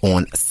podcast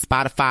on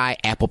Spotify,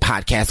 Apple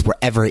Podcasts,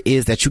 wherever it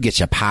is that you get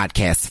your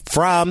podcasts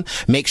from.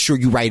 Make sure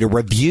you write a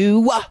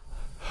review.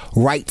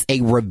 Write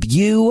a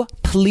review,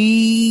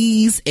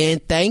 please,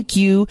 and thank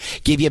you.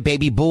 Give your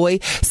baby boy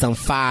some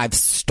 5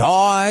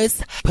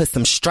 stars. Put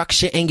some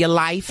structure in your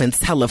life and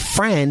tell a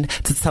friend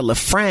to tell a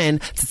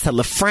friend to tell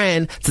a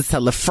friend to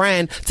tell a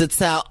friend to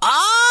tell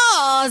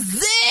Ozzy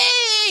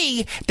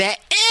that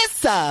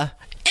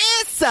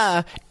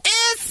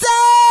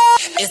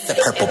it's the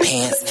Purple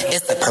Pants.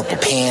 It's the Purple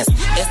Pants.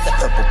 It's the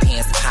Purple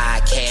Pants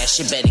podcast.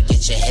 You better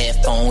get your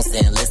headphones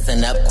and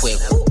listen up quick.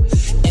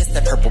 It's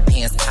the Purple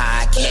Pants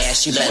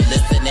podcast. You better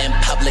listen in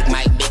public,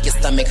 might make your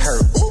stomach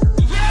hurt.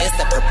 It's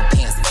the Purple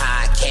Pants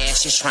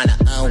podcast. You're trying to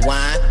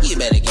unwind, you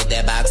better get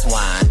that box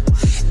wine.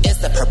 It's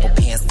the Purple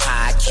Pants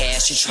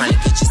podcast. You're trying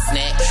to get your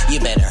snack, you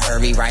better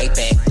hurry right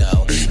back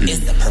though. It's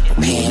the Purple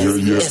Pants.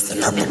 It's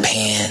the Purple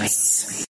Pants.